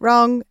if you read it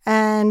wrong.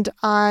 And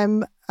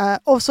I'm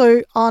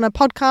also on a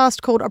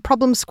podcast called A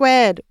Problem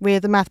Squared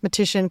with a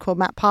mathematician called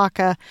Matt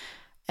Parker,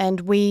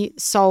 and we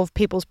solve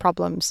people's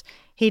problems.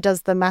 He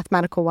does the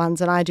mathematical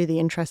ones and I do the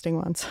interesting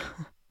ones.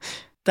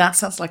 That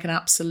sounds like an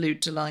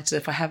absolute delight.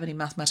 If I have any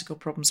mathematical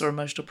problems or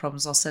emotional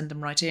problems, I'll send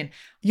them right in.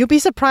 You'll be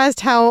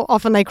surprised how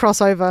often they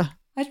cross over.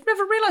 I'd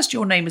never realised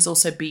your name is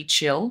also Be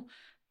Chill.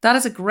 That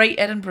is a great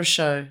Edinburgh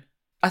show.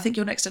 I think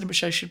your next Edinburgh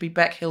show should be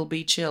Beck Hill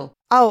Be Chill.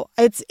 Oh,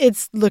 it's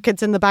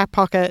in the back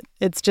pocket.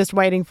 It's just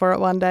waiting for it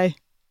one day.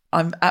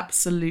 I'm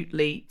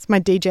absolutely it's my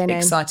DJ name.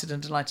 Excited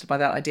and delighted by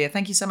that idea.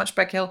 Thank you so much,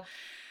 Beck Hill.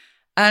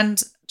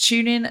 And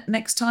tune in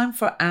next time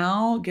for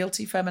our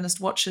Guilty Feminist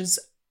Watchers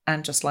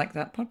and Just Like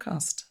That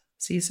podcast.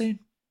 See you soon.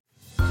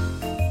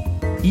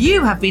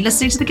 You have been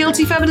listening to the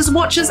Guilty Feminist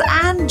Watchers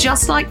and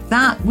Just Like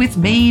That with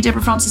me,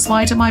 Deborah Francis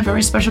White, and my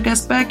very special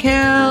guest, Beck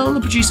Hill. The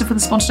producer for The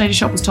Spontaneity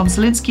Shop was Tom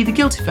Selinsky. The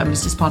Guilty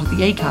Feminist is part of the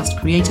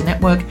Acast Creator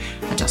Network,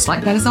 and Just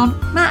Like That is on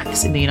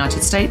Max in the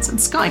United States and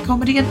Sky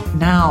Comedy and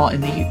Now in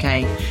the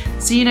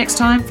UK. See you next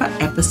time for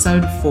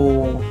episode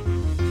 4.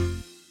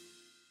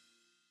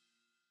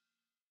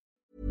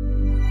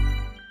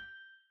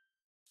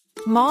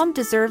 Mom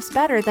deserves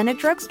better than a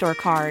drugstore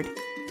card.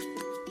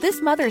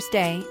 This Mother's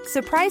Day,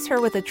 surprise her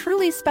with a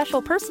truly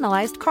special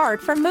personalized card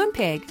from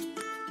Moonpig.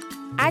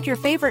 Add your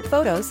favorite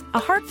photos, a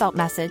heartfelt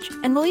message,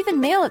 and we'll even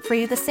mail it for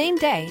you the same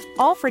day,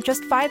 all for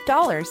just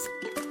 $5.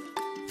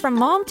 From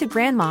mom to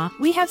grandma,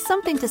 we have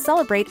something to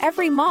celebrate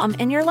every mom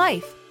in your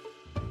life.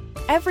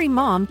 Every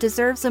mom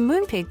deserves a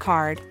Moonpig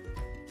card.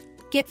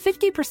 Get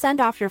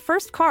 50% off your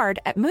first card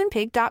at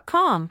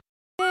moonpig.com.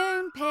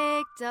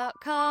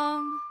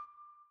 Moonpig.com